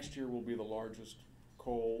next year will be the largest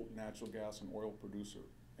coal, natural gas, and oil producer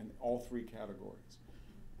in all three categories,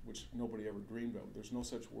 which nobody ever dreamed of. There's no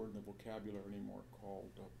such word in the vocabulary anymore called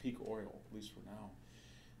peak oil, at least for now.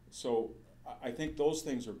 So I think those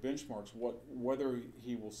things are benchmarks. Whether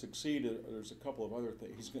he will succeed, there's a couple of other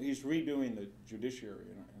things. He's redoing the judiciary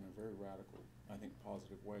in a very radical, I think,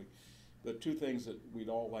 positive way. The two things that we'd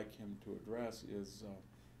all like him to address is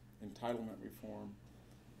entitlement reform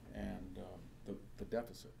and the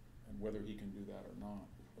deficit, and whether he can do that or not,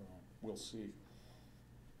 we'll see.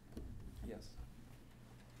 Yes.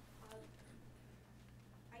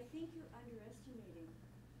 I think you're underestimating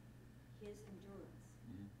his endurance.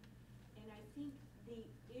 Mm-hmm. And I think the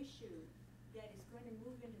issue that is going to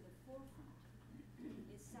move into the forefront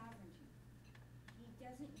is sovereignty. He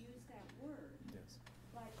doesn't use that word, Yes.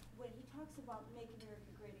 but when he talks about make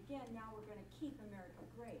America great again, now we're going to keep America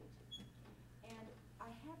great. And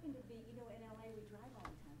I happen to be, you know, in LA we drive all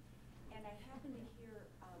the time, and I happened to hear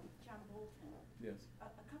John Bolton Yes.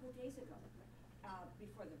 a couple of days ago,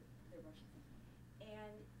 before the Russian thing.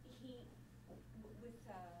 And he, with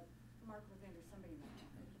Mark Levin or somebody like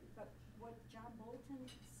that, but what John Bolton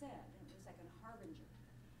said, and it was like a harbinger,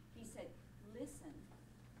 he said, listen,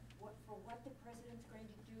 for what the president's going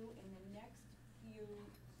to do in the next few,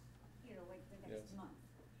 you know, like the next Yes. month.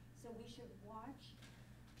 So we should watch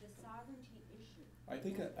the sovereignty issue. I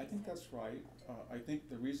think that's right. I think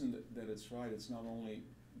the reason that it's right, it's not only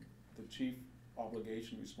the chief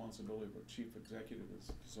obligation, responsibility of a chief executive is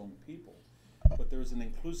his own people, but there's an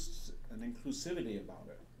inclusivity about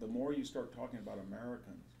it. The more you start talking about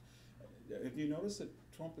Americans, have you noticed that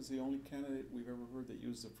Trump is the only candidate we've ever heard that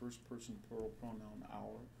used the first person plural pronoun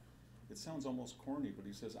our? It sounds almost corny, but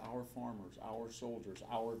he says our farmers, our soldiers,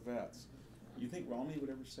 our vets. You think Romney would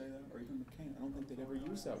ever say that, or even McCain? I don't think they'd ever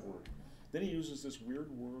use that word. Then he uses this weird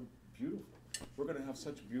word, beautiful. We're going to have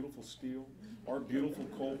such beautiful steel, our beautiful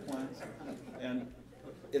coal plants. And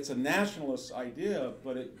it's a nationalist idea,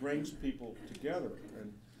 but it brings people together.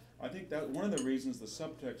 And I think that one of the reasons the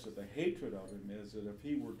subtext of the hatred of him is that if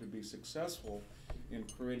he were to be successful in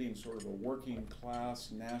creating sort of a working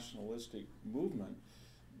class nationalistic movement,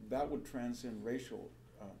 that would transcend racial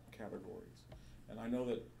categories. And I know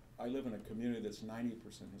that I live in a community that's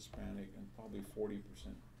 90% Hispanic and probably 40%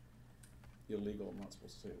 illegal. I'm not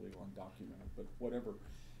supposed to say illegal, undocumented, but whatever.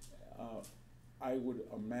 I would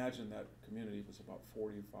imagine that community was about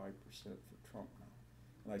 45% for Trump now.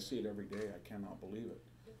 And I see it every day. I cannot believe it.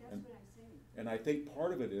 But that's And, what I'm saying. and I think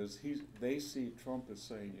part of it is they see Trump as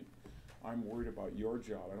saying, I'm worried about your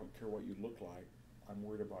job. I don't care what you look like. I'm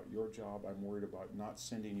worried about your job. I'm worried about not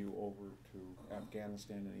sending you over to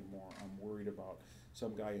Afghanistan anymore. I'm worried about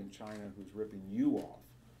some guy in China who's ripping you off.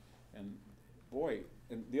 And boy,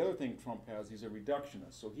 and the other thing Trump has, he's a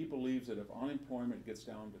reductionist. So he believes that if unemployment gets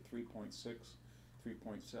down to 3.6,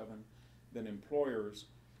 3.7, then employers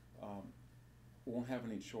won't have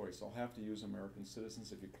any choice. They'll have to use American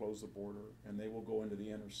citizens if you close the border, and they will go into the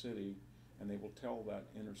inner city, and they will tell that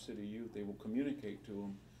inner city youth, they will communicate to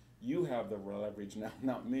them, you have the leverage now,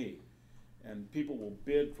 not me. And people will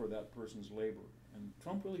bid for that person's labor. And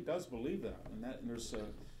Trump really does believe that, and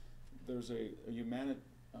there's a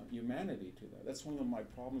humanity to that. That's one of my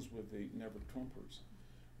problems with the Never Trumpers.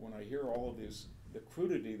 When I hear all of this, the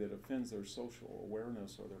crudity that offends their social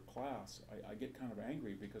awareness or their class, I get kind of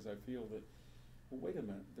angry because I feel that, well, wait a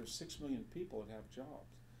minute, there's 6 million people that have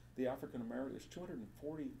jobs. The African American, there's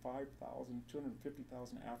 245,000,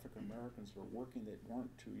 250,000 African Americans who are working that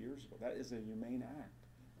weren't 2 years ago. That is a humane act.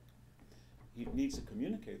 He needs to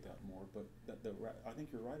communicate that more, but I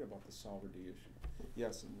think you're right about the sovereignty issue.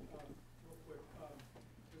 Yes. And real quick,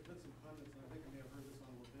 there's been some pundits, and I think I may have heard this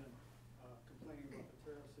on Levin, complaining about the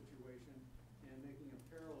tariff situation and making a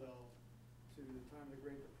parallel to the time of the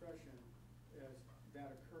Great Depression as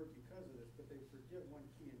that occurred because of this, but they forget one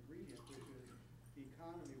key ingredient, which is the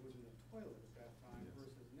economy was in the toilet at that time. Yes.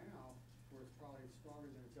 Versus now, where it's probably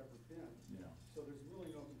stronger than it's ever been. Yeah. So there's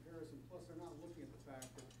really no comparison. Plus, they're not looking at the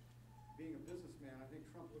fact that being a businessman, I think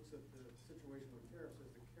Trump looks at the situation with tariffs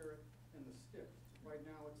as the carrot and the stick. Right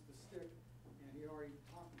now, it's the stick, and he already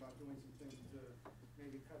talked about doing some things to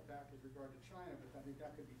maybe cut back with regard to China, but I think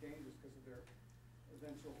that could be dangerous because of their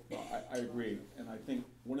eventual. No, I agree, and I think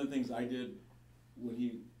one of the things I did when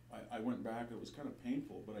I went back, it was kind of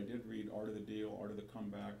painful, but I did read Art of the Deal, Art of the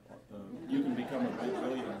Comeback, You Can Become a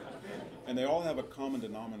Billionaire, and they all have a common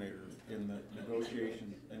denominator in the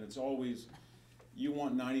negotiation, and it's always, you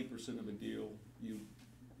want 90% of a deal, you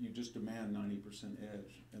just demand 90%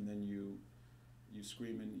 edge, and then you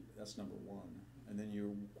scream in, that's number one, and then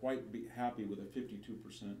you're quite happy with a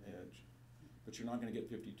 52% edge. but you're not going to get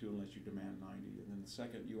 52 unless you demand 90. And then the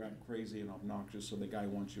second, you act crazy and obnoxious, so the guy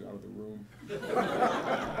wants you out of the room.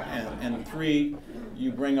 and three,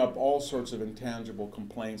 you bring up all sorts of intangible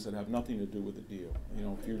complaints that have nothing to do with the deal. You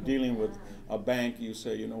know, if you're dealing with a bank, you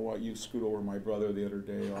say, you know what, you screwed over my brother the other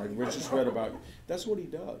day, or I just read about you. That's what he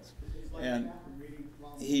does. And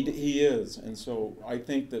he is. And so I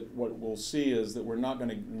think that what we'll see is that we're not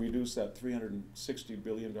going to reduce that $360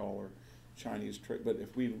 billion Chinese trade, but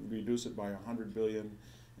if we reduce it by 100 billion,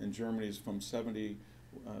 and Germany's from 69,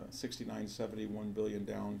 71 billion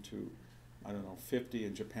down to, I don't know, 50,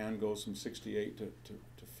 and Japan goes from 68 to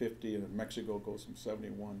 50, and Mexico goes from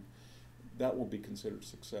 71, that will be considered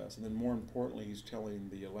success. And then more importantly, he's telling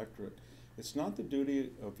the electorate, it's not the duty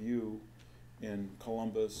of you in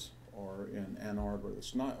Columbus or in Ann Arbor,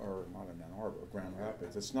 it's not, or not in Ann Arbor, Grand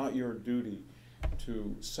Rapids, it's not your duty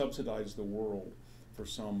to subsidize the world for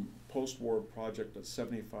some post-war project that's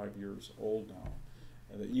 75 years old now,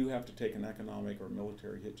 and that you have to take an economic or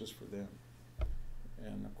military hit just for them.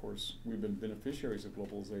 And of course, we've been beneficiaries of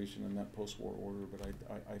globalization and that post-war order, but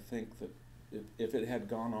I think that if it had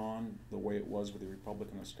gone on the way it was with the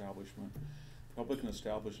Republican establishment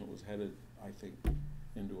was headed, I think,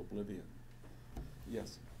 into oblivion.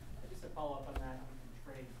 Yes? Just to follow up on that, on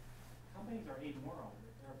trade, companies are amoral.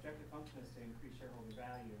 Their objective function is to increase shareholder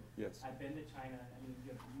value. Yes. I've been to China. I mean,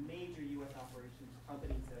 you have major U.S. operations,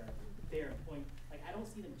 companies that are there employing. Like, I don't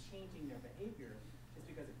see them changing their behavior just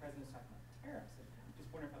because the president's talking about tariffs. I'm just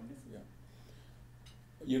wondering if I'm missing something.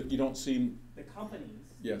 You don't see The companies,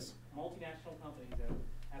 yes, multinational companies that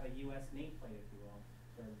have a U.S. nameplate, if you will,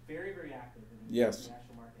 they're very, very active in the yes.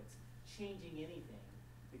 international markets, changing anything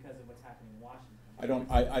because of what's happening in Washington.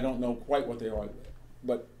 I don't know quite what they are,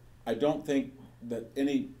 but I don't think that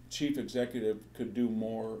any chief executive could do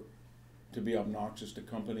more to be obnoxious to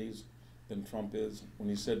companies than Trump is. When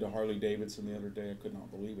he said to Harley Davidson the other day, I could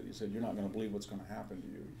not believe it. He said, "You're not going to believe what's going to happen to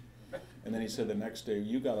you." And then he said the next day,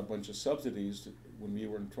 "You got a bunch of subsidies when we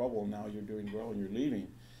were in trouble, and now you're doing well and you're leaving."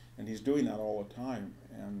 And he's doing that all the time.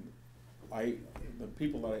 And the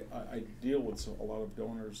people that I deal with, so a lot of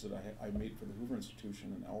donors that I meet for the Hoover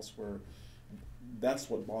Institution and elsewhere, that's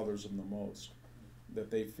what bothers them the most, that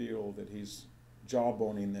they feel that he's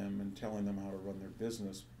jawboning them and telling them how to run their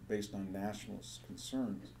business based on nationalist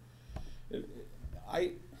concerns.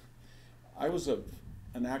 I was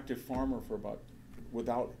an active farmer for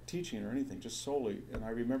without teaching or anything, just solely, and I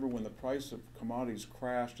remember when the price of commodities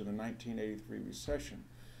crashed in the 1983 recession,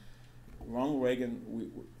 Ronald Reagan,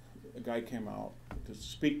 a guy came out to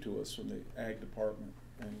speak to us from the Ag Department,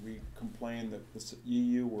 and we complained that the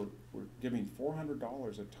EU were giving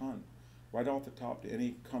 $400 a ton right off the top to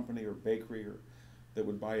any company or bakery that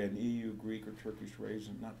would buy an EU Greek or Turkish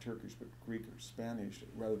raisin, not Turkish, but Greek or Spanish,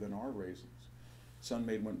 rather than our raisins.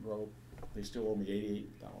 Sunmaid went broke. They still owe me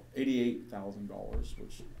 $88,000,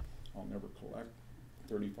 which I'll never collect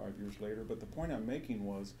 35 years later. But the point I'm making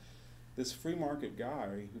was, this free market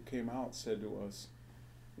guy who came out said to us,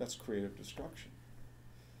 "That's creative destruction."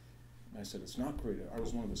 And I said, "It's not creative." I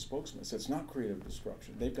was one of the spokesmen. I said, "It's not creative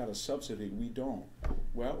destruction. They've got a subsidy, we don't."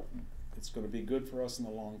 "Well, it's going to be good for us in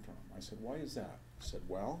the long term." I said, "Why is that?" He said,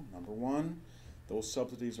 "Well, number one, those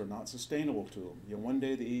subsidies are not sustainable to them. You know, one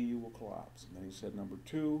day the EU will collapse." And then he said, "Number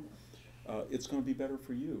two, it's going to be better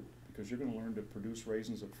for you because you're going to learn to produce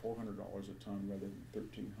raisins at $400 a ton rather than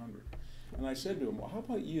 $1,300. And I said to him, "Well, how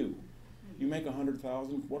about you? You make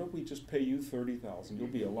 $100,000. What if we just pay you $30,000? You'll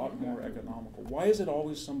be a lot more economical." Why is it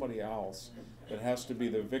always somebody else that has to be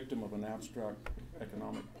the victim of an abstract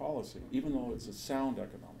economic policy, even though it's a sound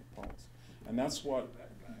economic policy? And that's what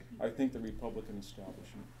I think the Republican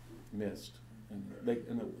establishment missed. And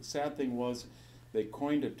the sad thing was, they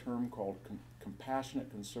coined a term called compassionate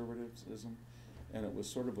conservatism, and it was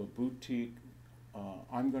sort of a boutique.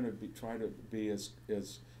 I'm going to try to be as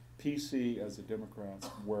PC as the Democrats,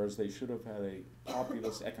 whereas they should have had a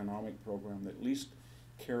populist economic program that at least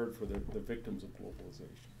cared for the victims of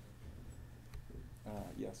globalization.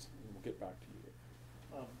 Yes, we'll get back to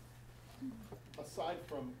you. Aside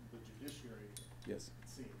from the judiciary, Yes. it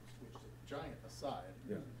seems, which is a giant aside,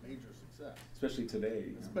 Yeah. major success. Especially today.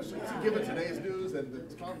 You know. Especially given today's news and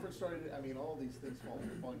the conference started, I mean, all these things falling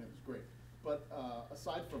in is great. But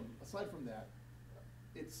aside from that,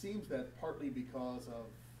 it seems that partly because of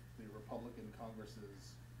the Republican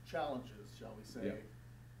Congress's challenges, shall we say, Yeah.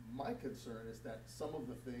 my concern is that some of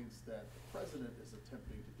the things that the president is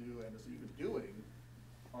attempting to do and is even doing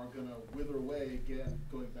are going to wither away again,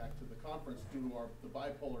 going back to the conference, due to the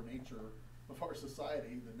bipolar nature of our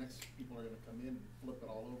society. The next people are going to come in and flip it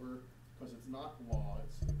all over because it's not law,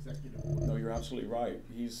 it's executive order. No, you're absolutely right.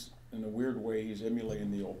 in a weird way, he's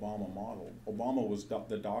emulating the Obama model. Obama was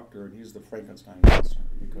the doctor, and he's the Frankenstein monster,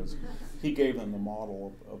 because he gave them the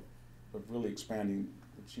model of really expanding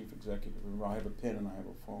the chief executive. Remember, I have a pen and I have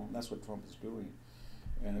a phone. That's what Trump is doing.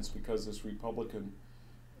 And it's because this Republican,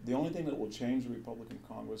 the only thing that will change the Republican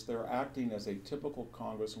Congress, they're acting as a typical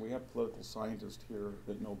Congress, and we have political scientists here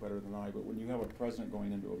that know better than I, but when you have a president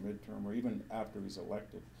going into a midterm, or even after he's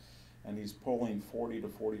elected, and he's polling 40 to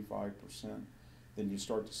 45%, then you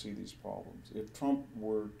start to see these problems. If Trump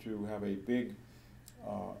were to have a big,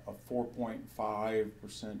 a 4.5%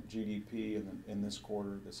 GDP in this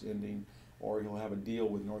quarter that's ending, or he'll have a deal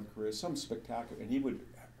with North Korea, some spectacular, and he would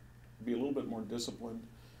be a little bit more disciplined.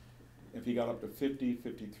 If he got up to 50,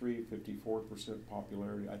 53, 54%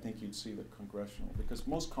 popularity, I think you'd see the congressional, because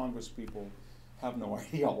most Congress people have no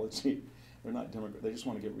ideology. They're not Democrat. They just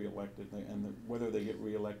want to get reelected, and whether they get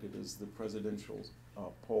reelected is the presidential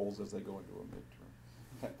polls as they go into a midterm.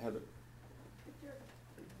 Heather. Victor,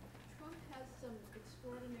 Trump has some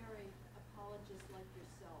extraordinary apologists like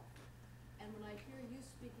yourself, and when I hear you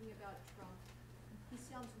speaking about Trump, he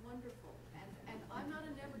sounds wonderful. And I'm not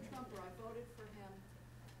a never-Trumper. I voted for him,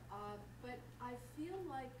 but I feel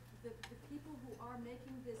like the people who are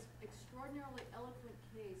making this extraordinarily eloquent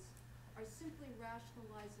case are simply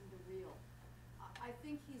rationalizing the real. I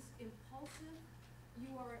think he's impulsive.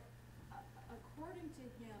 You are, according to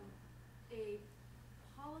him, a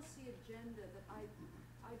policy agenda that I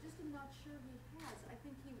just am not sure he has. I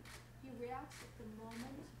think he reacts at the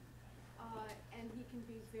moment, and he can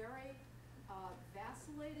be very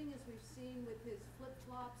vacillating, as we've seen with his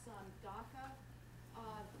flip-flops on DACA,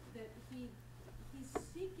 that he's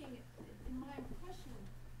seeking, in my impression,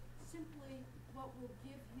 simply what will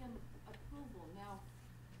give him approval. Now,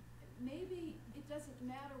 maybe it doesn't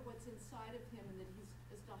matter what's inside of him and that he's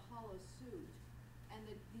just a hollow suit, and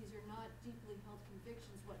that these are not deeply held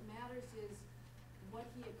convictions. What matters is what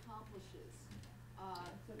he accomplishes.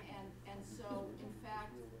 And so, in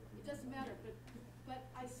fact, it doesn't matter, but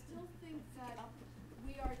I still think that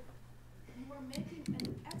you are making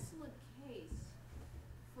an excellent case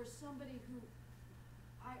for somebody who,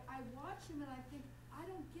 I watch him and I think, I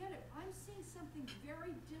don't get it. I'm seeing something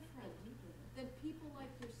very different than people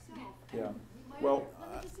like yourself. Yeah. Let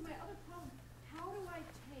me just say my other problem. How do I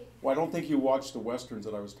take... Well, I don't think you watched the Westerns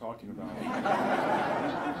that I was talking about.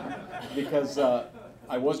 Because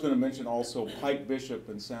I was going to mention also Pike Bishop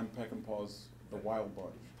and Sam Peckinpah's The Wild Bunch.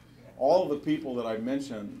 All of the people that I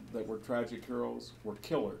mentioned that were tragic heroes were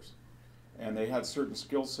killers. And they had certain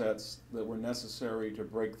skill sets that were necessary to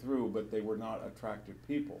break through, but they were not attractive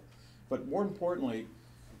people. But more importantly,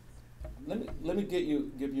 let me give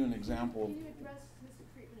you an example. Can you address his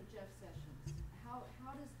treatment of Jeff Sessions? How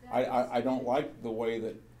does that... I don't like the way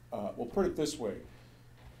that, well, put it this way.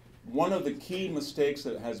 One of the key mistakes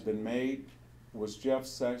that has been made was Jeff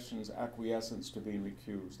Sessions' acquiescence to being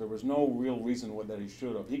recused. There was no real reason that he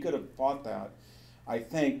should have. He could have fought that. I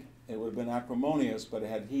think it would have been acrimonious, but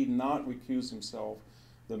had he not recused himself,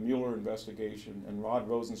 the Mueller investigation and Rod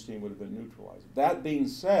Rosenstein would have been neutralized. That being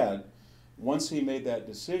said, once he made that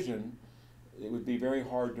decision, it would be very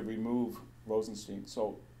hard to remove Rosenstein.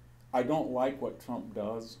 So I don't like what Trump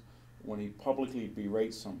does when he publicly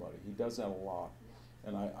berates somebody. He does that a lot.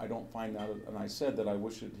 And I don't find that, and I said that I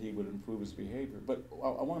wish that he would improve his behavior. But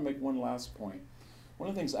I want to make one last point. One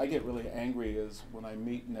of the things I get really angry is when I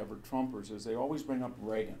meet never-Trumpers is they always bring up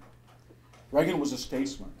Reagan. Reagan was a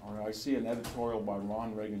statesman, or I see an editorial by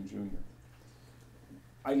Ron Reagan Jr.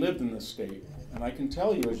 I lived in this state, and I can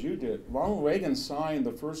tell you, as you did, Ronald Reagan signed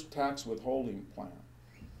the first tax withholding plan.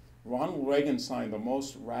 Ronald Reagan signed the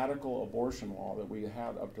most radical abortion law that we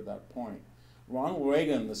had up to that point. Ronald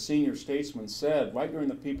Reagan, the senior statesman, said right during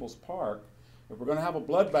the People's Park, if we're going to have a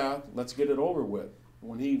bloodbath, let's get it over with.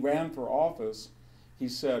 When he ran for office, he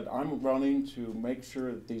said, I'm running to make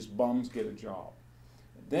sure that these bums get a job.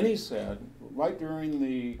 Then he said, right during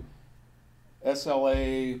the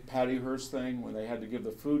SLA Patty Hearst thing, when they had to give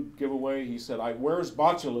the food giveaway, he said, where's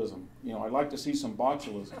botulism? You know, I'd like to see some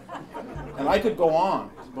botulism. And I could go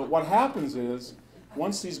on. But what happens is,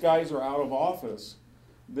 once these guys are out of office,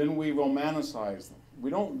 then we romanticize them. We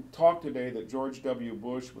don't talk today that George W.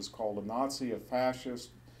 Bush was called a Nazi, a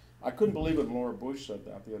fascist. I couldn't believe it when Laura Bush said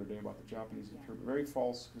that the other day about the Japanese interpreter. Very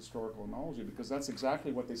false historical analogy, because that's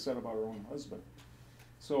exactly what they said about her own husband.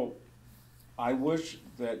 So I wish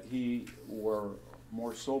that he were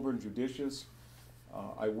more sober and judicious.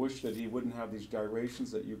 I wish that he wouldn't have these gyrations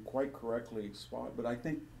that you quite correctly spot, but I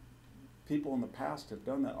think people in the past have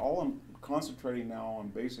done that. All I'm concentrating now on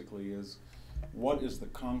basically is what is the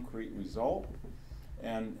concrete result,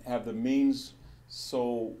 and have the means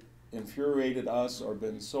so infuriated us or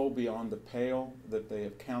been so beyond the pale that they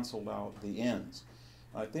have canceled out the ends.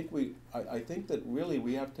 I think that really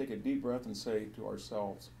we have to take a deep breath and say to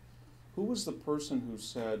ourselves, who was the person who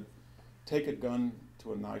said, take a gun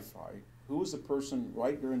to a knife fight? Who was the person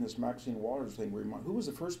right during this Maxine Waters thing? Who was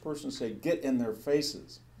the first person to say, get in their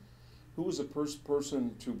faces? Who was the first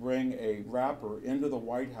person to bring a rapper into the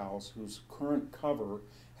White House whose current cover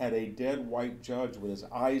had a dead white judge with his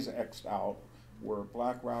eyes X'd out, where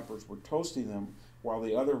black rappers were toasting him while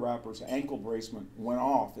the other rapper's ankle bracement went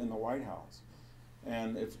off in the White House?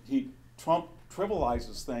 And if Trump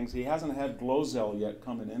trivializes things, he hasn't had Glozell yet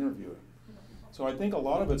come and interview him. So I think a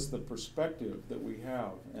lot of it's the perspective that we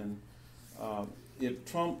have. And if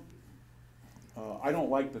Trump, I don't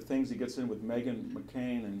like the things he gets in with Meghan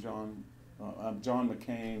McCain and John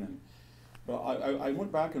McCain. But I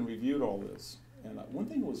went back and reviewed all this. And one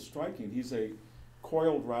thing that was striking, he's a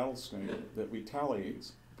coiled rattlesnake that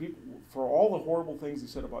retaliates. For all the horrible things he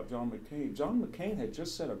said about John McCain had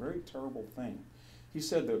just said a very terrible thing. He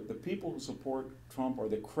said that the people who support Trump are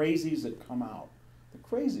the crazies that come out. The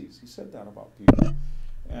crazies, he said that about people.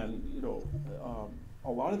 And, you know, a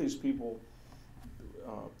lot of these people,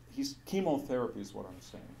 he's chemotherapy is what I'm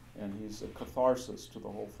saying. And he's a catharsis to the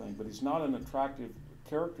whole thing. But he's not an attractive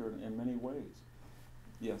character in many ways.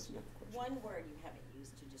 Yes, you have a question. One word you haven't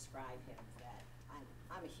used to describe him that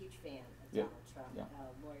I'm a huge fan of Yeah. Donald Trump, Yeah.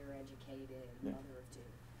 lawyer educated, Yeah. mother of two.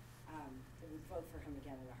 I would vote for him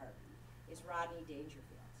again in a heartbeat. Is Rodney Dangerfield.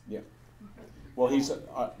 Yeah. Well,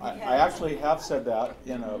 I actually have said that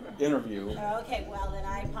in an interview. Oh, okay, well then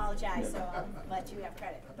I apologize, so I'll let you have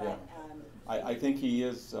credit. But Yeah. I think he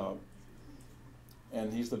is,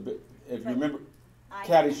 and he's if you But remember, I-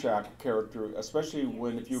 Caddyshack character, especially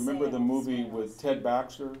if you remember the movie with Ted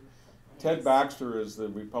Baxter. Ted Baxter is the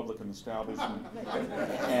Republican establishment,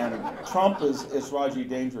 and Trump is Raji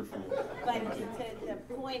Dangerfield. But the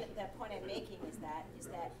point I'm making is that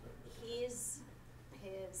his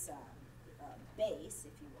base,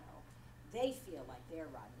 if you will, they feel like they're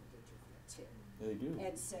Rodney Dangerfield too. They do.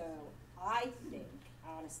 And so I think,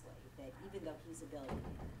 honestly, that even though he's a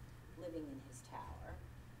billionaire living in his tower,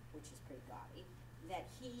 which is pretty gaudy, that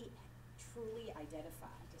he truly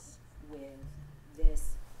identifies with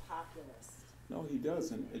this populist. No, he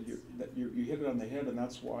does, and you hit it on the head, and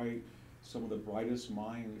that's why some of the brightest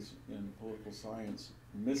minds in political science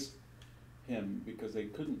missed him, because they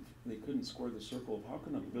couldn't square the circle of how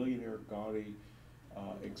can a billionaire, gaudy,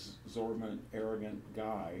 exorbitant, arrogant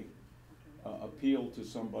guy appeal to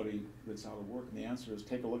somebody that's out of work. And the answer is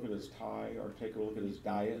take a look at his tie, or take a look at his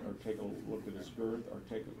diet, or take a look at his girth, or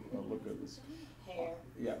take a look at his Hair.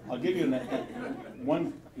 Yeah, I'll give you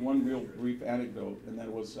one real brief anecdote, and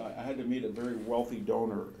that was I had to meet a very wealthy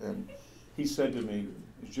donor, and he said to me,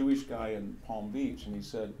 a Jewish guy in Palm Beach, and he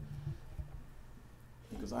said,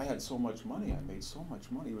 because I had so much money, I made so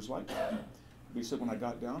much money, he was like that. But he said, when I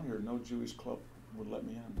got down here, no Jewish club would let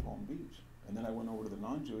me in Palm Beach. And then I went over to the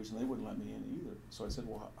non-Jewish, and they wouldn't let me in either. So I said,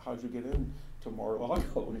 well, how'd you get in to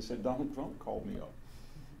Mar-a-Lago? And he said, Donald Trump called me up.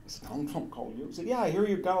 I said, Donald Trump called you? He said, yeah, I hear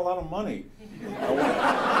you've got a lot of money. And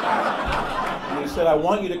he said, I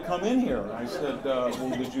want you to come in here. And I said, well,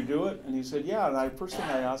 did you do it? And he said, yeah. And first thing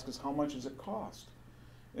I asked is, how much does it cost?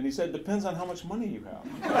 And he said, depends on how much money you have.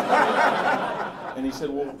 And he said,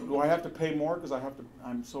 well, do I have to pay more because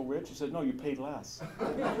I'm so rich? He said, no, you pay less.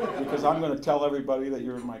 Because I'm going to tell everybody that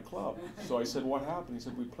you're in my club. So I said, what happened? He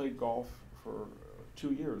said, we played golf for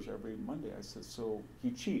 2 years every Monday. I said, so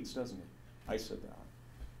he cheats, doesn't he? I said that.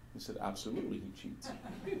 He said, absolutely he cheats.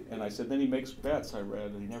 And I said, then he makes bets, I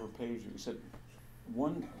read, and he never pays you. He said,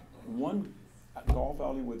 one golf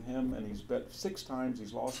outing with him, and he's bet 6 times,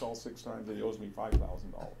 he's lost all 6 times, and he owes me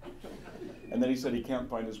 $5,000. And then he said he can't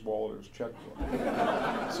find his wallet or his checkbook.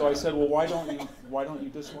 So I said, well, why don't you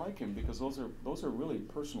dislike him? Because those are really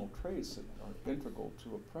personal traits that are integral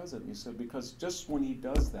to a president. He said, because just when he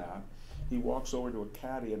does that, he walks over to a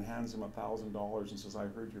caddy and hands him $1,000 and says, I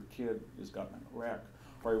heard your kid has gotten in a wreck.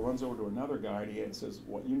 Or he runs over to another guy and says,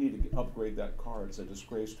 well, you need to upgrade that car. It's a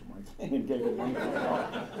disgrace to my thing, and gave him money for the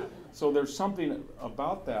car. So there's something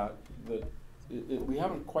about that we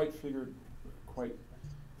haven't quite figured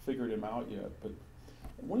him out yet. But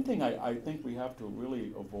one thing I think we have to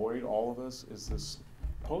really avoid, all of us, is this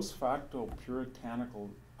post facto puritanical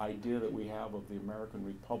idea that we have of the American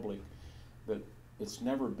Republic, that it's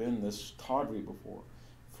never been this tawdry before.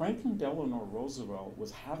 Franklin Delano Roosevelt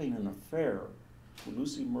was having an affair with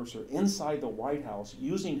Lucy Mercer inside the White House,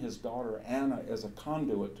 using his daughter Anna as a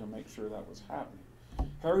conduit to make sure that was happening.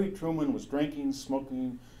 Harry Truman was drinking,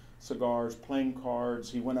 smoking, cigars, playing cards.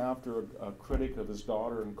 He went after a critic of his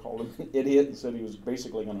daughter and called him an idiot and said he was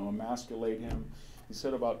basically going to emasculate him. He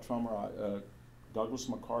said about Trump, Douglas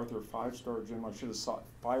MacArthur, 5-star general, I should have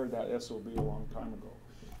fired that SOB a long time ago.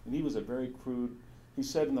 And he was a very crude, he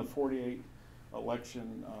said in the 48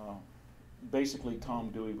 election, basically Tom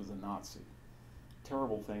Dewey was a Nazi.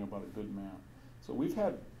 Terrible thing about a good man. So we've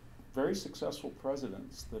had very successful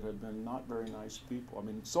presidents that have been not very nice people. I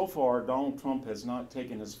mean, so far, Donald Trump has not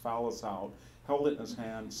taken his phallus out, held it in his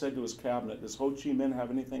hand, said to his cabinet, does Ho Chi Minh have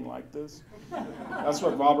anything like this? That's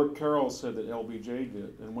what Robert Carroll said that LBJ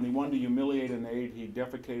did. And when he wanted to humiliate an aide, he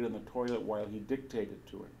defecated in the toilet while he dictated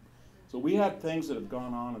to him. So we had things that have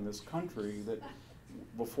gone on in this country that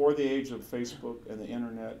before the age of Facebook and the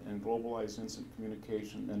internet and globalized instant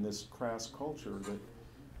communication and this crass culture that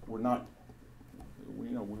we're not, we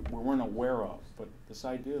weren't aware of. But this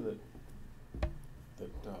idea that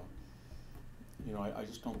I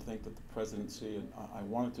just don't think that the presidency, and I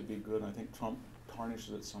want it to be good, and I think Trump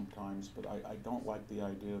tarnishes it sometimes, but I don't like the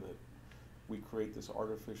idea that we create this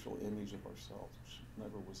artificial image of ourselves, which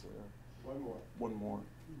never was there. One more. One more.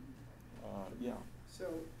 Yeah. So,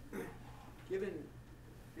 given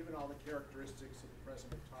all the characteristics that the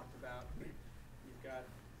president talked about, you've got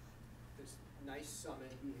this nice summit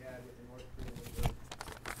he had with the North Korean leader,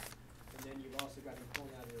 and then you've also got him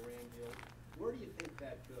pulling out of the Iran deal. Where do you think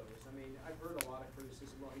that goes? I mean, I've heard a lot of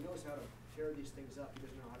criticism. Well, he knows how to pair these things up. He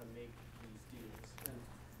doesn't know how to make these deals. And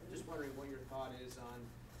I'm just wondering what your thought is on,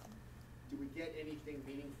 do we get anything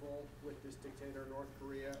meaningful with this dictator North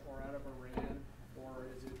Korea or out of Iran, or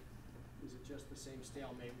is it just the same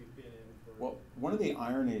stalemate we've been in for? Well, one of the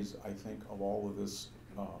ironies, I think, of all of this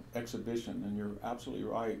exhibition, and you're absolutely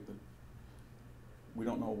right, that we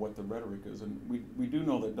don't know what the rhetoric is, and we do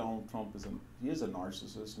know that Donald Trump is a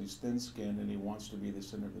narcissist, and he's thin-skinned, and he wants to be the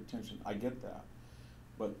center of attention. I get that,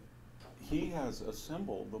 but he has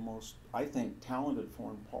assembled the most, I think, talented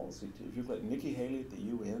foreign policy team. If you look at Nikki Haley at the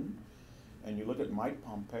UN, and you look at Mike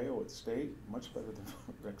Pompeo at State, much better than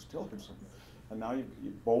Rex Tillerson, and now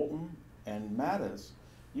you've Bolton and Mattis,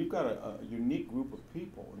 you've got a unique group of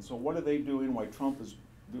people. And so what are they doing while Trump is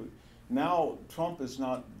doing? Now Trump is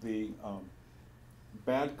not the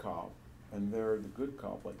bad cop, and they're the good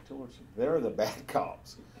cop like Tillerson. They're the bad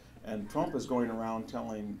cops. And Trump is going around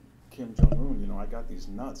telling Kim Jong-un, I got these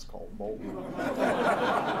nuts called Bolton.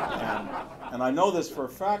 and I know this for a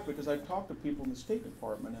fact because I've talked to people in the State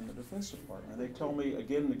Department and the Defense Department. And they tell me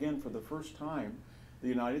again and again, for the first time, the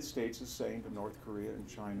United States is saying to North Korea and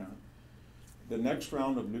China, the next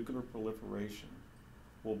round of nuclear proliferation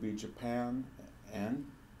will be Japan and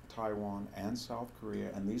Taiwan and South Korea,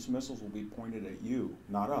 and these missiles will be pointed at you,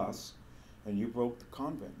 not us. And you broke the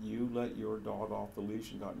convent. You let your dog off the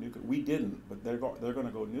leash and got nuclear. We didn't, but they're going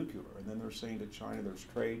to go nuclear. And then they're saying to China there's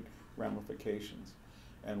trade ramifications,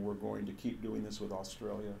 and we're going to keep doing this with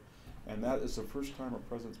Australia. And that is the first time a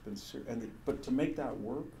president's been serious. But to make that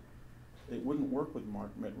work, it wouldn't work with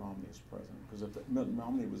Mitt Romney as president, because if Mitt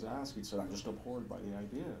Romney was asked, he'd say, I'm just abhorred by the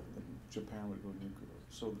idea that Japan would go nuclear.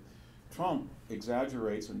 So Trump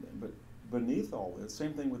exaggerates, but beneath all this,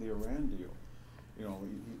 same thing with the Iran deal. He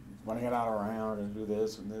want to get out of Iran and do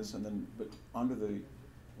this, and then, but under the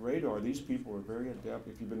radar, these people are very adept.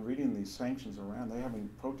 If you've been reading these sanctions around, they're having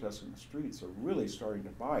protests in the streets. They're really starting to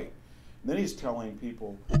bite. And then he's telling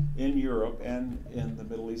people in Europe and in the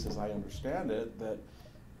Middle East, as I understand it, that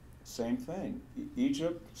same thing.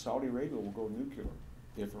 Egypt, Saudi Arabia will go nuclear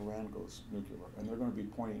if Iran goes nuclear. And they're going to be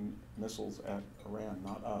pointing missiles at Iran,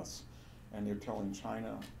 not us. And they're telling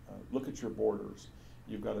China, look at your borders.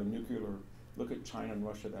 You've got a nuclear, look at China and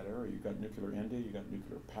Russia, that area. You've got nuclear India, you've got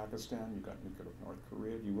nuclear Pakistan, you've got nuclear North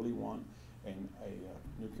Korea. Do you really want a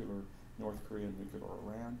nuclear North Korea and nuclear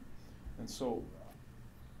Iran? And so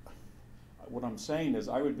what I'm saying is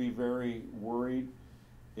I would be very worried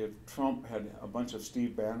if Trump had a bunch of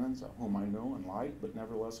Steve Bannons, whom I know and like, but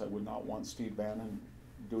nevertheless I would not want Steve Bannon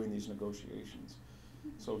doing these negotiations.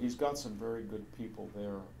 So he's got some very good people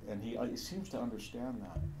there, and he seems to understand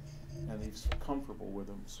that, and he's comfortable with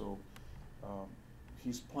them. So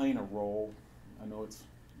he's playing a role. I know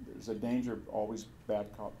there's a danger of always bad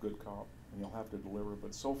cop, good cop, and you'll have to deliver,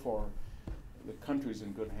 but so far the country's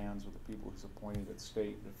in good hands with the people he's appointed at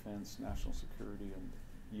state, defense, national security, and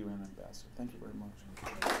UN ambassador. Thank you very much.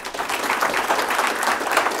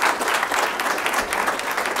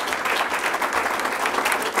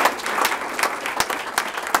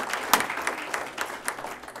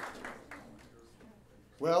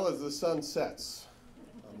 Well, as the sun sets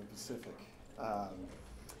on the Pacific,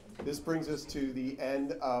 this brings us to the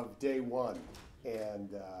end of day one.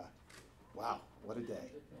 And wow, what a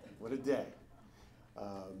day. What a day.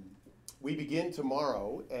 We begin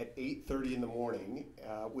tomorrow at 8:30 in the morning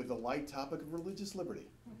with the light topic of religious liberty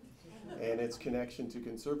and its connection to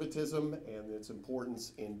conservatism and its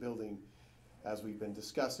importance in building, as we've been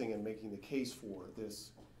discussing and making the case for,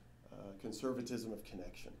 this conservatism of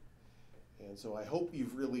connection. And so I hope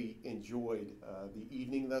you've really enjoyed the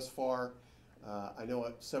evening thus far. I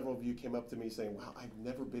know several of you came up to me saying, wow, I've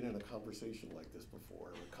never been in a conversation like this before,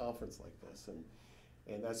 or a conference like this.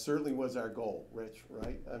 And that certainly was our goal, Rich,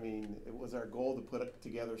 right? I mean, it was our goal to put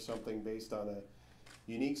together something based on a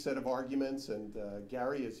unique set of arguments. And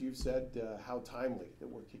Gary, as you've said, how timely that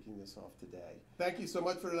we're kicking this off today. Thank you so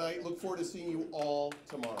much for tonight. Look forward to seeing you all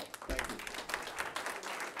tomorrow. Thank you.